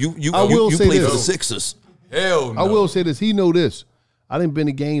play for the Sixers. Hell no. I will say this. He know this. I done been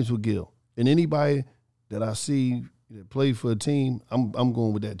to games with Gil, and anybody that I see that play for a team, I'm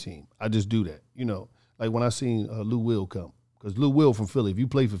going with that team. I just do that. You know, like when I seen Lou Will come, because Lou Will from Philly. If you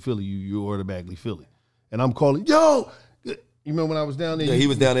play for Philly, you automatically Philly, and I'm calling yo. You remember when I was down there? Yeah, he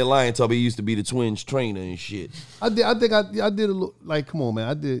was down there lying to me. He used to be the Twins trainer and shit. I think I did a little, like, come on, man.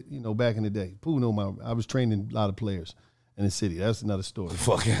 I did, back in the day. Pooh know I was training a lot of players in the city. That's another story.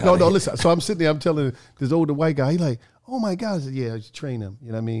 No, listen. So I'm sitting there, I'm telling this older white guy, he like, oh my God. I said, yeah, I just train him. You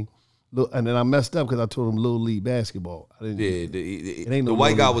know what I mean? And then I messed up because I told him Little League basketball. I didn't. Yeah, the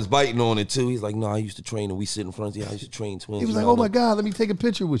white guy was biting on it too. He's like, no, I used to train, and we sit in front of you. I used to train Twins. He was like, oh my God, let me take a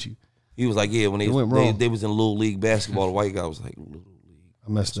picture with you. He was like, yeah, when they was in Little League basketball, the white guy was like, Little League. I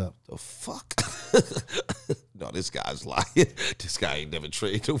messed up. The fuck? No, this guy's lying. This guy ain't never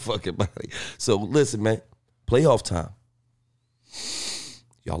trained no fucking body. So listen, man, playoff time.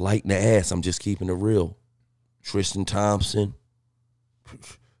 Y'all lighting the ass. I'm just keeping it real. Tristan Thompson,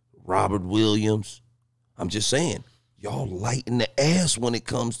 Robert Williams. I'm just saying, y'all lighting the ass when it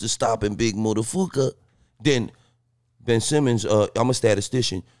comes to stopping Big Motherfucker. Then Ben Simmons, I'm a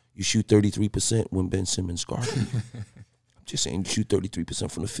statistician. You shoot 33% when Ben Simmons guarding. I'm just saying, you shoot 33%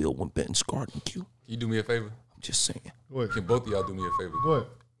 from the field when Ben's guarding you. Can you do me a favor? I'm just saying. Go ahead. Can both of y'all do me a favor? Go ahead.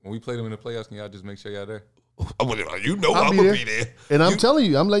 When we play them in the playoffs, can y'all just make sure y'all there? I'm gonna be there. And I'm telling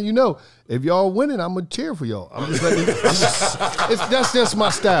you, I'm letting you know, if y'all winning, I'm gonna cheer for y'all. I'm just letting that's just my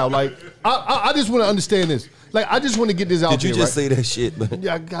style. Like I just want to understand this. Like I just want to get this out. Did you just say that shit, man?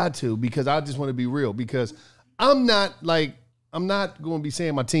 Yeah, I got to, because I just want to be real, because I'm not going to be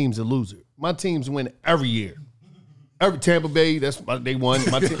saying my team's a loser. My teams win every year. Every Tampa Bay, they won.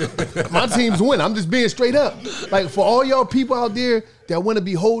 My teams win. I'm just being straight up. Like, for all y'all people out there that want to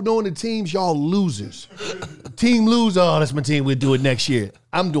be holding on to teams, y'all losers. Team lose, oh, that's my team. We'll do it next year.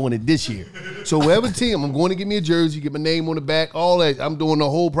 I'm doing it this year. So whatever team, I'm going to get me a jersey, get my name on the back, all that. I'm doing the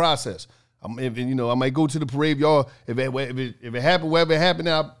whole process. I might go to the parade. Y'all, if it happened, wherever it happened,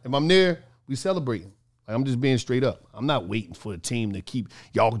 if I'm there, we celebrating. I'm just being straight up. I'm not waiting for a team to keep.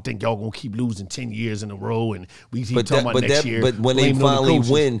 Y'all think y'all gonna keep losing 10 years in a row, and we keep talking about next year. But when they finally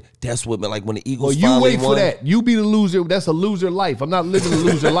win, that's what, like when the Eagles you finally wait for won. that. You be the loser. That's a loser life. I'm not living a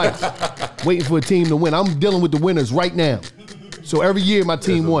loser life. Waiting for a team to win. I'm dealing with the winners right now. So every year my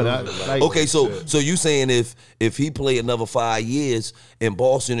team won. Okay, so you saying if he play another 5 years in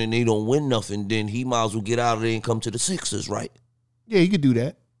Boston and they don't win nothing, then he might as well get out of there and come to the Sixers, right? Yeah, he could do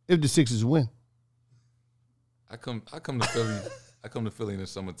that if the Sixers win. I come to Philly. I come to Philly in the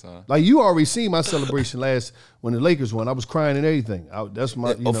summertime. Like, you already seen my celebration when the Lakers won. I was crying and everything. That's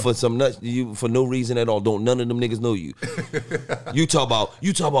my for some nuts. You for no reason at all. Don't none of them niggas know you. You talk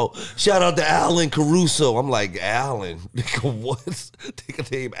about. Shout out to Alan Caruso. I'm like, Alan, nigga, what?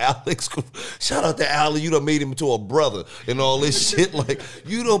 Nigga name Alex. Shout out to Alan. You done made him into a brother and all this shit. Like,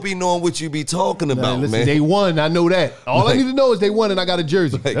 you don't be knowing what you be talking about, listen, man. They won. I know that. All I need to know is they won and I got a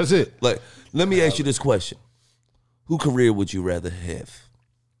jersey. That's it. Like, let me ask you this question. Who career would you rather have?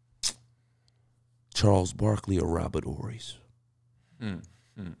 Charles Barkley or Robert Horry's?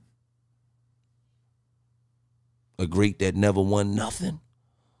 A great that never won nothing?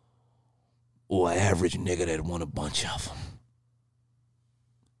 Or an average nigga that won a bunch of them?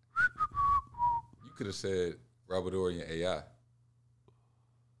 could have said Robert Horry and AI.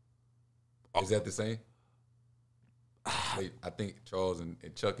 Is that the same? I think Charles and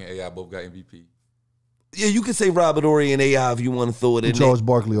Chuck and AI both got MVP. Yeah, you can say Robert Horry and AI if you want to throw it in Charles there.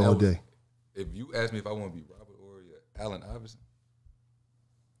 Barkley all day. If you ask me if I want to be Robert Horry or Allen Iverson,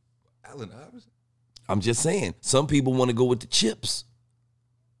 I'm just saying, some people want to go with the chips.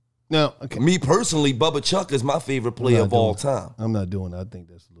 No, okay. Me personally, Bubba Chuck is my favorite player of all time. I'm not doing that. I think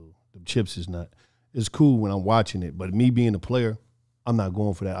that's a little. The chips is not. It's cool when I'm watching it, but me being a player, I'm not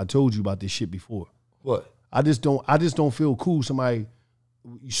going for that. I told you about this shit before. What? I just don't feel cool. Somebody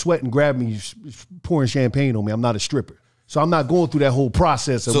sweating, grab me, pouring champagne on me. I'm not a stripper. So I'm not going through that whole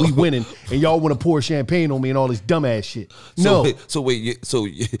process of we winning and y'all want to pour champagne on me and all this dumbass shit. No. So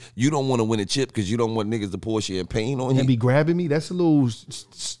you don't want to win a chip because you don't want niggas to pour champagne on you? And be grabbing me? That's a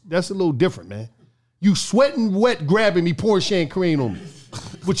little different, man. You sweating, wet, grabbing me, pouring champagne on me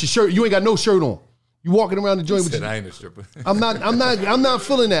with your shirt. You ain't got no shirt on. You walking around the joint with your... I ain't a stripper. I'm not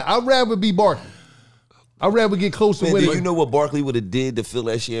feeling that. I'd rather be Barkley. I'd rather get close to winning. Do you know what Barkley would have did to fill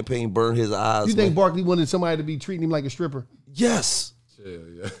that champagne, burn his eyes? You think Barkley wanted somebody to be treating him like a stripper? Yes.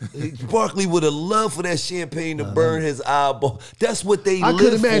 Yeah. Barkley would have loved for that champagne to burn his eyeball. That's what they live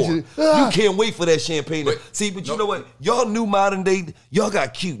could imagine. for. You can't wait for that champagne. But you know what? Y'all new modern day, y'all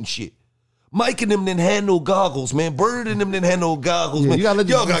got cute and shit. Mike and them didn't have no goggles, man. Bird and them didn't have no goggles, man. Y'all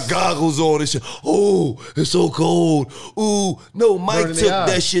got goggles on and shit. Oh, it's so cold. Ooh. No, Mike took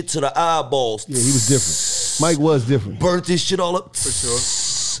that shit to the eyeballs. Yeah, he was different. Mike was different. Burnt this shit all up. For sure.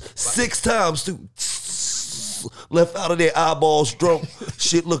 6 times, too. Left out of their eyeballs drunk.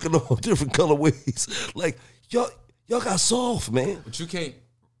 Shit looking all different colorways. Like, y'all got soft, man. But you can't,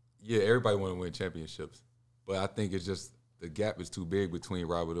 everybody want to win championships. But I think it's just, the gap is too big between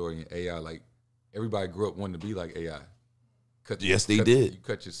Robert Horry and AI. Like, everybody grew up wanting to be like AI. Yes, they did. You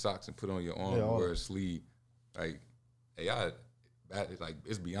cut your socks and put on your arm and wear a sleeve. Like, AI, like,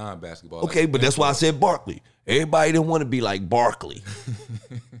 it's beyond basketball. Okay, like, but that's why I said Barkley. Everybody didn't want to be like Barkley.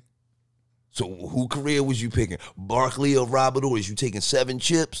 So who career was you picking? Barkley or Robert Horry? Is you taking 7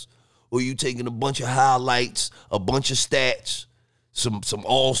 chips? Or you taking a bunch of highlights, a bunch of stats, some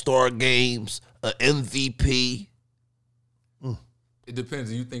all-star games, an MVP? It depends.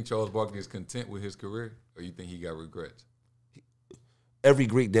 Do you think Charles Barkley is content with his career, or you think he got regrets? Every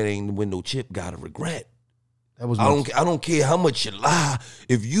Greek that ain't win no chip got a regret. That was I don't care how much you lie.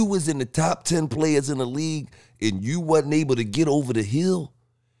 If you was in the top 10 players in the league and you wasn't able to get over the hill,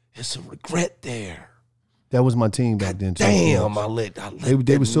 it's a regret there. That was my team back then, too. Damn,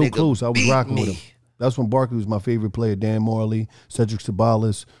 they were so close. I was rocking with them. That's when Barkley was my favorite player. Dan Morley, Cedric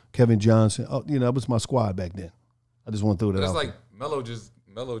Ceballos, Kevin Johnson. Oh, that was my squad back then. I just want to throw that out. That's like Melo just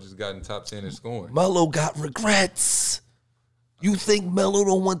got in top 10 in scoring. Melo got regrets. You think Melo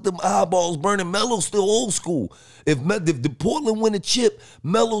don't want them eyeballs burning? Melo's still old school. If the Portland win a chip,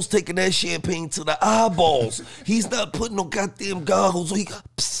 Melo's taking that champagne to the eyeballs. He's not putting no goddamn goggles.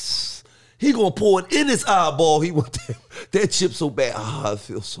 He gonna pour it in his eyeball. He want that chip so bad. I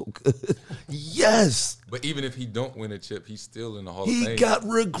feel so good. Yes. But even if he don't win a chip, he's still in the Hall of Fame. He got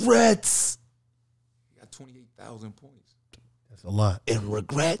regrets. He got 28,000 points. That's a lot. And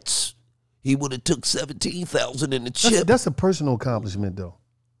regrets. He would have took 17,000 in the chip. That's a personal accomplishment, though.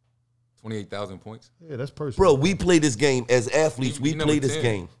 28,000 points? Yeah, that's personal. Bro, we play this game as athletes. We play this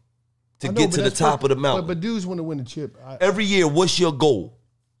game to get to the top of the mountain. But dudes want to win the chip. Every year, what's your goal?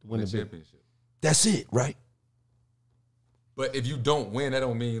 To win a championship. That's it, right? But if you don't win, that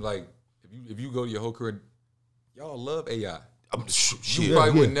don't mean, like, if you go to your whole career, y'all love AI. You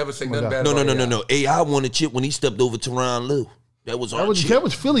probably would never say nothing bad about AI. No. AI won a chip when he stepped over Tyronn Lue. That was our chip. That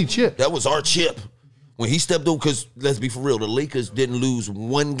was Philly chip. That was our chip. When he stepped over, because let's be for real, the Lakers didn't lose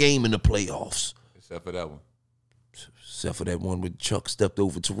one game in the playoffs. Except for that one. Except for that one when Chuck stepped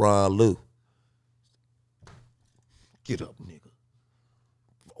over Tyronn Lue. Get up, nigga.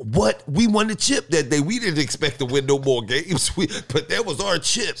 What? We won the chip that day. We didn't expect to win no more games, but that was our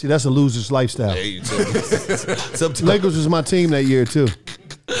chip. See, that's a loser's lifestyle. Lakers was my team that year, too.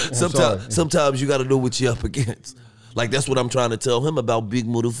 Sometimes you got to know what you're up against. Like, that's what I'm trying to tell him about Big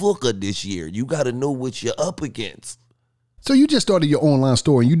Motherfucker this year. You got to know what you're up against. So you just started your online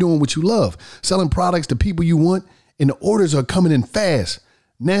store and you're doing what you love, selling products to people you want, and the orders are coming in fast.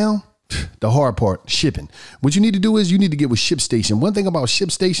 Now, the hard part, shipping. What you need to do is you need to get with ShipStation. One thing about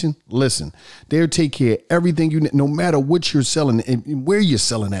ShipStation, listen, they'll take care of everything you need, no matter what you're selling and where you're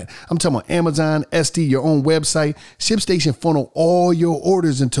selling at. I'm talking about Amazon, Etsy, your own website. ShipStation funnel all your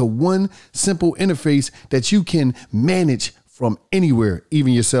orders into one simple interface that you can manage from anywhere,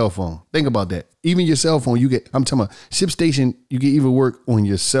 even your cell phone. Think about that. Even your cell phone, I'm talking about ShipStation, you can even work on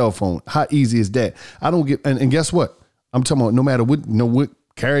your cell phone. How easy is that? And guess what? I'm talking about no matter what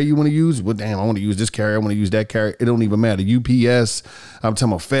carrier you want to use. I want to use this carrier. I want to use that carrier. It don't even matter. UPS, I'm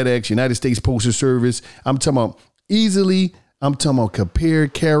talking about FedEx, United States Postal Service. I'm talking about easily. I'm talking about compare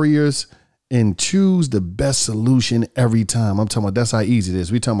carriers and choose the best solution every time. I'm talking about that's how easy it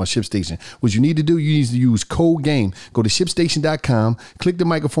is. We're talking about ShipStation. What you need to do, you need to use code GAME. Go to ShipStation.com, click the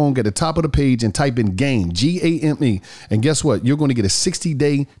microphone, get the top of the page, and type in GAME, GAME. And guess what? You're going to get a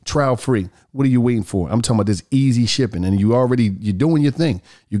 60-day trial free. What are you waiting for? I'm talking about this easy shipping, and you're doing your thing.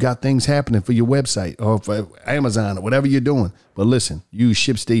 You got things happening for your website or for Amazon or whatever you're doing. But listen, use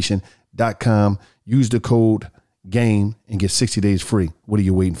ShipStation.com, use the code GAME, and get 60 days free. What are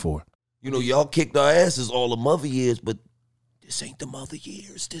you waiting for? You know, y'all kicked our asses all the mother years, but this ain't the mother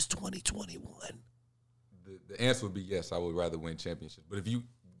years. This 2021. The answer would be yes. I would rather win championships. But if you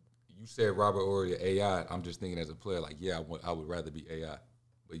said Robert Horry or AI, I'm just thinking as a player, like, yeah, I would rather be AI.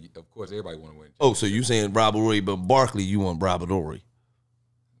 But of course, everybody want to win. Oh, so you saying Robert Horry, but Barkley, you want Robert Horry?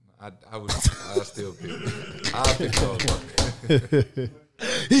 I still pick. I pick Charles Barkley.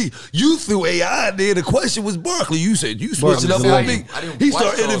 You threw AI in there. The question was Barkley. You said you switched it up on me. He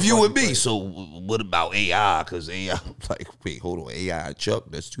started interviewing me. So what about AI? Because AI, like, wait, hold on, AI and Chuck,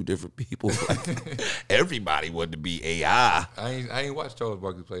 that's two different people. Like, everybody wanted to be AI. I ain't watched Charles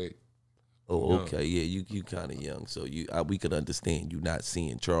Barkley play. Oh, okay, yeah, you kind of young, so we could understand you not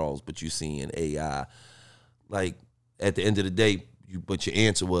seeing Charles, but you seeing AI. Like at the end of the day, but your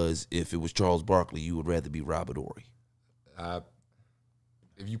answer was if it was Charles Barkley, you would rather be Robert Horry.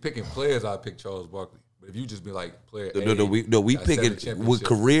 If you picking players, I'd pick Charles Barkley. But if you just be like player we picking what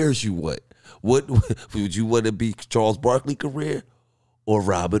careers you want. What would you want to be, Charles Barkley career or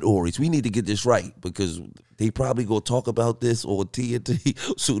Robert Horry's? We need to get this right because they probably gonna talk about this on TNT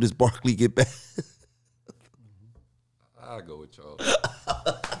as soon as Barkley get back. I'll go with Charles.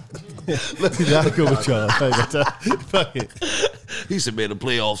 I'll go with Charles. Fuck it. He said, man, the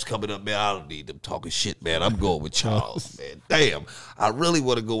playoffs coming up, man. I don't need them talking shit, man. I'm going with Charles, man. Damn. I really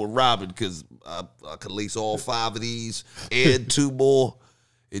want to go with Robin because I could lace all 5 of these and 2 more.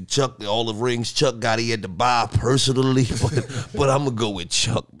 And Chuck, all the rings Chuck got, he had to buy personally. But I'm going to go with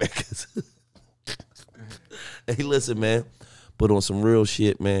Chuck, man. Hey, listen, man. But on some real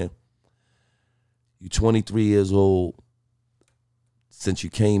shit, man. You 23 years old. Since you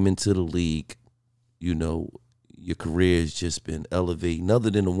came into the league, you know, your career has just been elevating. Other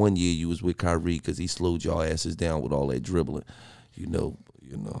than the 1 year you was with Kyrie because he slowed y'all asses down with all that dribbling. You know,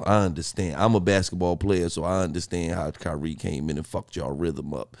 I understand. I'm a basketball player, so I understand how Kyrie came in and fucked y'all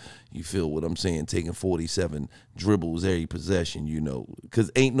rhythm up. You feel what I'm saying? Taking 47 dribbles every possession, you know,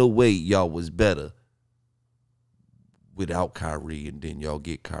 because ain't no way y'all was better without Kyrie, and then y'all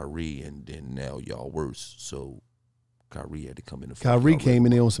get Kyrie, and then now y'all worse. So Kyrie had to come in and Kyrie came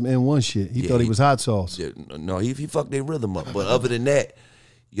in there on some N1 shit. He thought he was hot sauce. Yeah, no, he fucked their rhythm up. But other than that,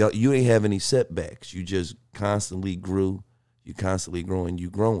 you ain't have any setbacks. You just constantly grew. You constantly growing. You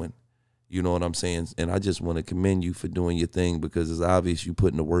growing. You know what I'm saying? And I just want to commend you for doing your thing because it's obvious you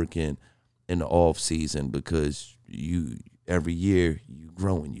putting the work in the off season because you every year you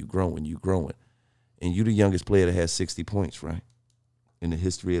growing. And you the youngest player that has 60 points, right? In the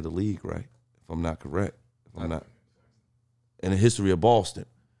history of the league, right? If I'm not correct. If I'm not. In the history of Boston.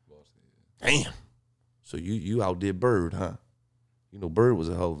 Damn. So you outdid Bird, huh? You know, Bird was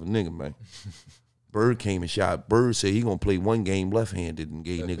a hell of a nigga, man. Bird came and shot. Bird said he gonna play 1 game left-handed and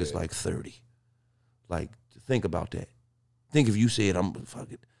gave niggas like 30. Like, think about that. Think if you said,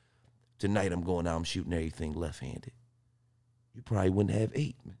 tonight I'm going out, I'm shooting everything left-handed. You probably wouldn't have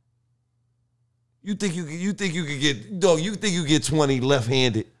 8, man. You think you could get, dog, you think you get 20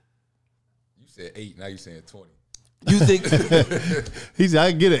 left-handed? You said 8, now you saying 20. You think he said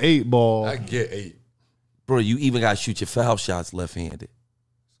I can get an 8 ball. I can get 8. Bro, you even gotta shoot your foul shots left-handed.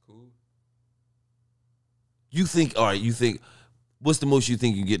 It's cool. You think what's the most you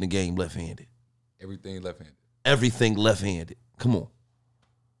think you get in a game left-handed? Everything left-handed. Everything left-handed. Come on.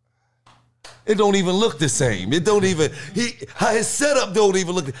 It don't even look the same. It don't even his setup don't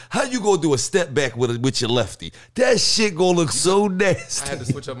even look. How you gonna do a step back with your lefty? That shit gonna look so nasty. I had to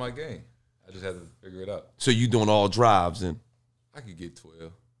switch up my game. I just had to figure it out. So you doing all drives and I could get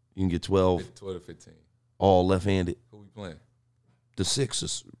 12. You can get 12. 12 to 15. All left-handed. Who we playing? The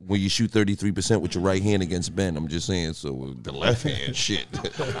Sixers. When you shoot 33% with your right hand against Ben, I'm just saying. So the left hand shit,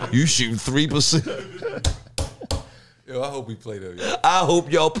 you shoot 3%. Yo, I hope we play them. Yo. I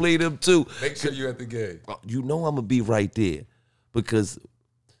hope y'all play them too. Make sure you're at the game. You know I'm gonna be right there because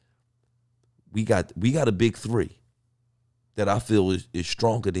we got a big 3. that I feel is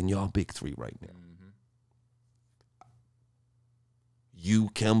stronger than y'all big three right now. You,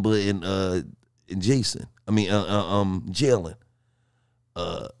 Kemba, and Jayson. I mean, Jalen.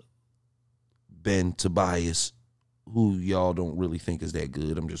 Ben, Tobias, who y'all don't really think is that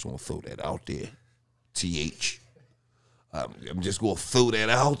good. I'm just gonna throw that out there. TH. I'm just gonna throw that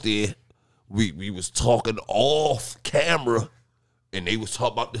out there. We was talking off camera, and they was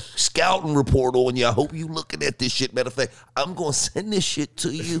talking about the scouting report on you. I hope you looking at this shit. Matter of fact, I'm gonna send this shit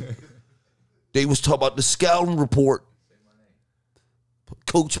to you. They was talking about the scouting report.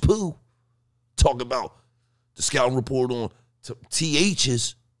 Coach Pooh talking about the scouting report on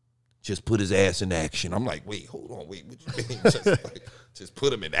TH's. Just put his ass in action. I'm like, wait, hold on, wait, what you mean? Just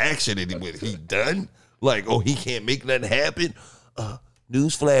put him in action, and he done? Like, oh, he can't make nothing happen?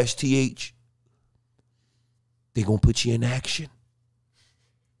 Newsflash, TH. They gonna put you in action.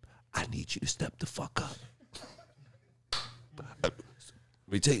 I need you to step the fuck up. Let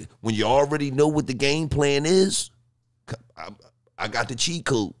me tell you, when you already know what the game plan is, I got the cheat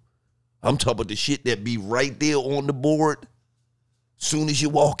code. I'm talking about the shit that be right there on the board. Soon as you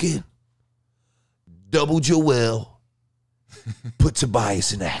walk in, double Joel, put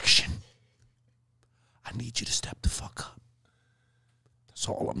Tobias in action. I need you to step the fuck up. That's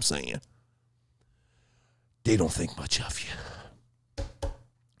all I'm saying. They don't think much of you.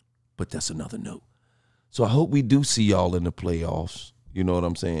 But that's another note. So I hope we do see y'all in the playoffs. You know what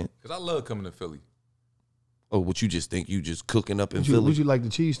I'm saying? Because I love coming to Philly. Oh, what you just think? You just cooking up in Philly? Would you like the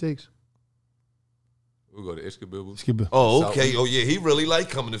cheesesteaks? We'll go to Ishkabibble. Oh, okay. Oh, yeah. He really like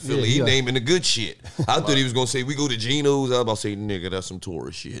coming to Philly. He naming the good shit. I thought he was going to say, we go to Geno's. I was about to say, nigga, that's some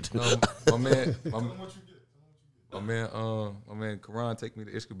tourist shit. No, my man, Karan take me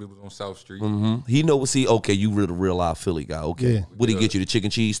to Ishkabibble on South Street. Mm-hmm. He know what, see, okay, you the real live Philly guy. Okay. Yeah. What he get you, the chicken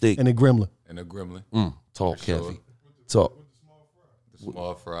cheese steak? And a gremlin. Talk heavy. Talk. The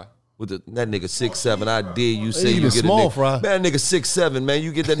small fry. With that nigga 6'7", I dare you say you get a get small a nigga, fry. Man, that nigga 6'7", man.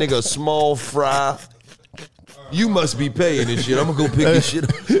 You get that nigga a small fry. You must be paying this shit. I'm gonna go pick this shit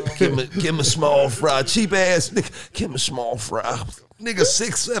up. Give him a small fry. Cheap ass nigga. Give him a small fry. Nigga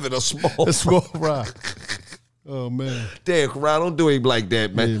 6'7", a small fry. Oh man. Damn, Karan, don't do him like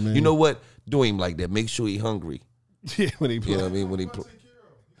that, man. Yeah, man. You know what? Do him like that. Make sure he hungry. Yeah, when he play. You know what I mean? When he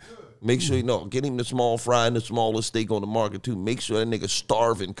make sure you know, get him the small fry and the smallest steak on the market too. Make sure that nigga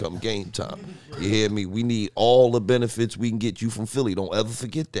starving come game time. You hear me? We need all the benefits we can get you from Philly. Don't ever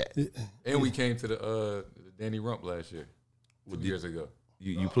forget that. And we came to the Danny Rump last year, 2 years ago.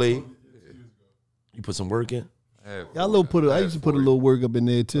 You played? You put some work in? I used to put a little work up in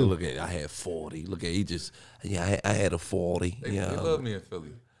there too. Oh, look at, I had 40. Look at, I had a 40. They love me in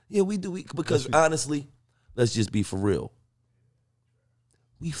Philly. Yeah, we do. Because honestly, let's just be for real.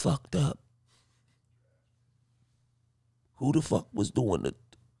 We fucked up. Who the fuck was doing the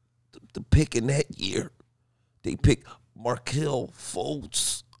picking that year? They picked Markelle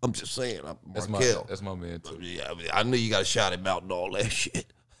Fultz. I'm just saying, Markelle. That's my man too. Yeah, I knew you got to shout him out and all that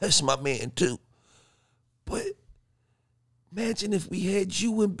shit. That's my man too. But imagine if we had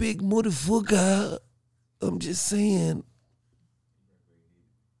you and Big Motherfucker. I'm just saying.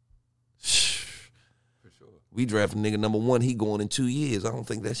 We draft a nigga number 1, he going in 2 years. I don't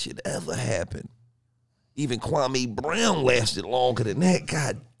think that shit ever happened. Even Kwame Brown lasted longer than that.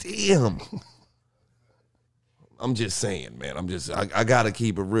 God damn. I'm just saying, man. I gotta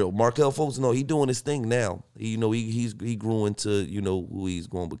keep it real. Markelle Fultz, no, he doing his thing now. He grew into, who he's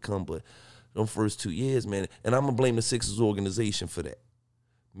gonna become. But them first 2 years, man, and I'm gonna blame the Sixers organization for that.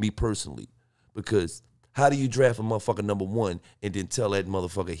 Me personally. Because how do you draft a motherfucker number 1 and then tell that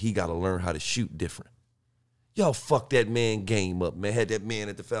motherfucker he gotta learn how to shoot different? Y'all fucked that man game up, man. Had that man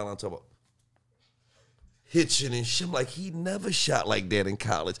at the foul line talking about hitching and shit. I'm like, he never shot like that in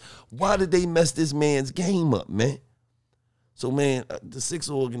college. Why did they mess this man's game up, man? So, man, the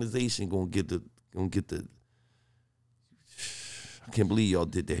Sixers organization gonna get the. I can't believe y'all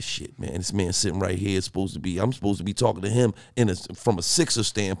did that shit, man. This man sitting right here is supposed to be. I'm supposed to be talking to him from a Sixers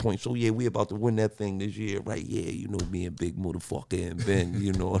standpoint. So yeah, we about to win that thing this year, right? Yeah, me and Big Motherfucker and Ben.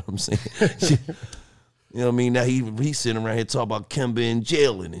 You know what I'm saying? You know what I mean? Now he's sitting around here talking about Kemba and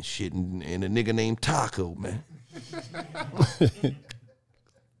Jalen and shit, and a nigga named Taco, man.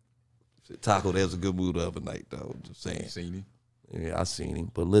 Taco, that was a good move the other night, though. I'm just saying. You seen him? Yeah, I seen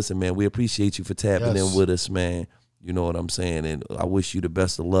him. But listen, man, we appreciate you for tapping in with us, man. You know what I'm saying? And I wish you the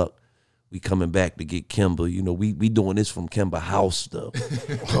best of luck. We coming back to get Kemba. We doing this from Kemba House, though.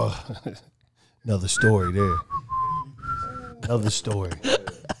 Another story there. Another story.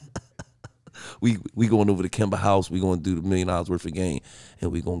 we going over to Kemba House. We going to do the $1 million worth of game,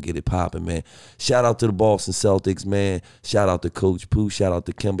 and we going to get it popping, man. Shout out to the Boston Celtics, man. Shout out to Coach Pooh. Shout out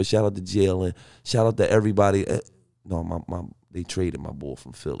to Kemba. Shout out to Jalen. Shout out to everybody. No, they traded my boy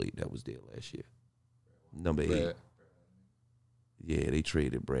from Philly that was there last year. Number 8. Yeah, they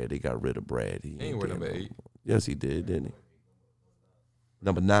traded Brad. They got rid of Brad. He ain't wear number 8. Yes, he did, didn't he?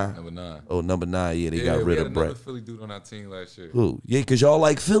 Number 9. Number 9. Oh, number 9. Yeah, they got rid of Brad. Philly dude on our team last year. Who? Yeah, because y'all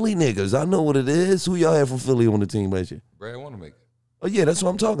like Philly niggas. I know what it is. Who y'all had from Philly on the team last year? Brad Wanamaker. Oh, yeah, that's what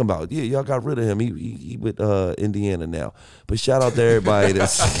I'm talking about. Yeah, y'all got rid of him. He with Indiana now. But shout out to everybody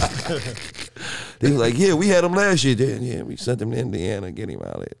that's... They was like, yeah, we had him last year. Then, yeah, we sent him to Indiana, get him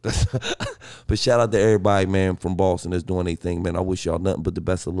out of there. But shout out to everybody, man, from Boston that's doing their thing, man. I wish y'all nothing but the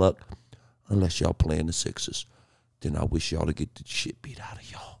best of luck. Unless y'all playing the Sixers. Then I wish y'all to get the shit beat out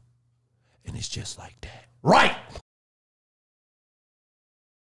of y'all. And it's just like that. Right!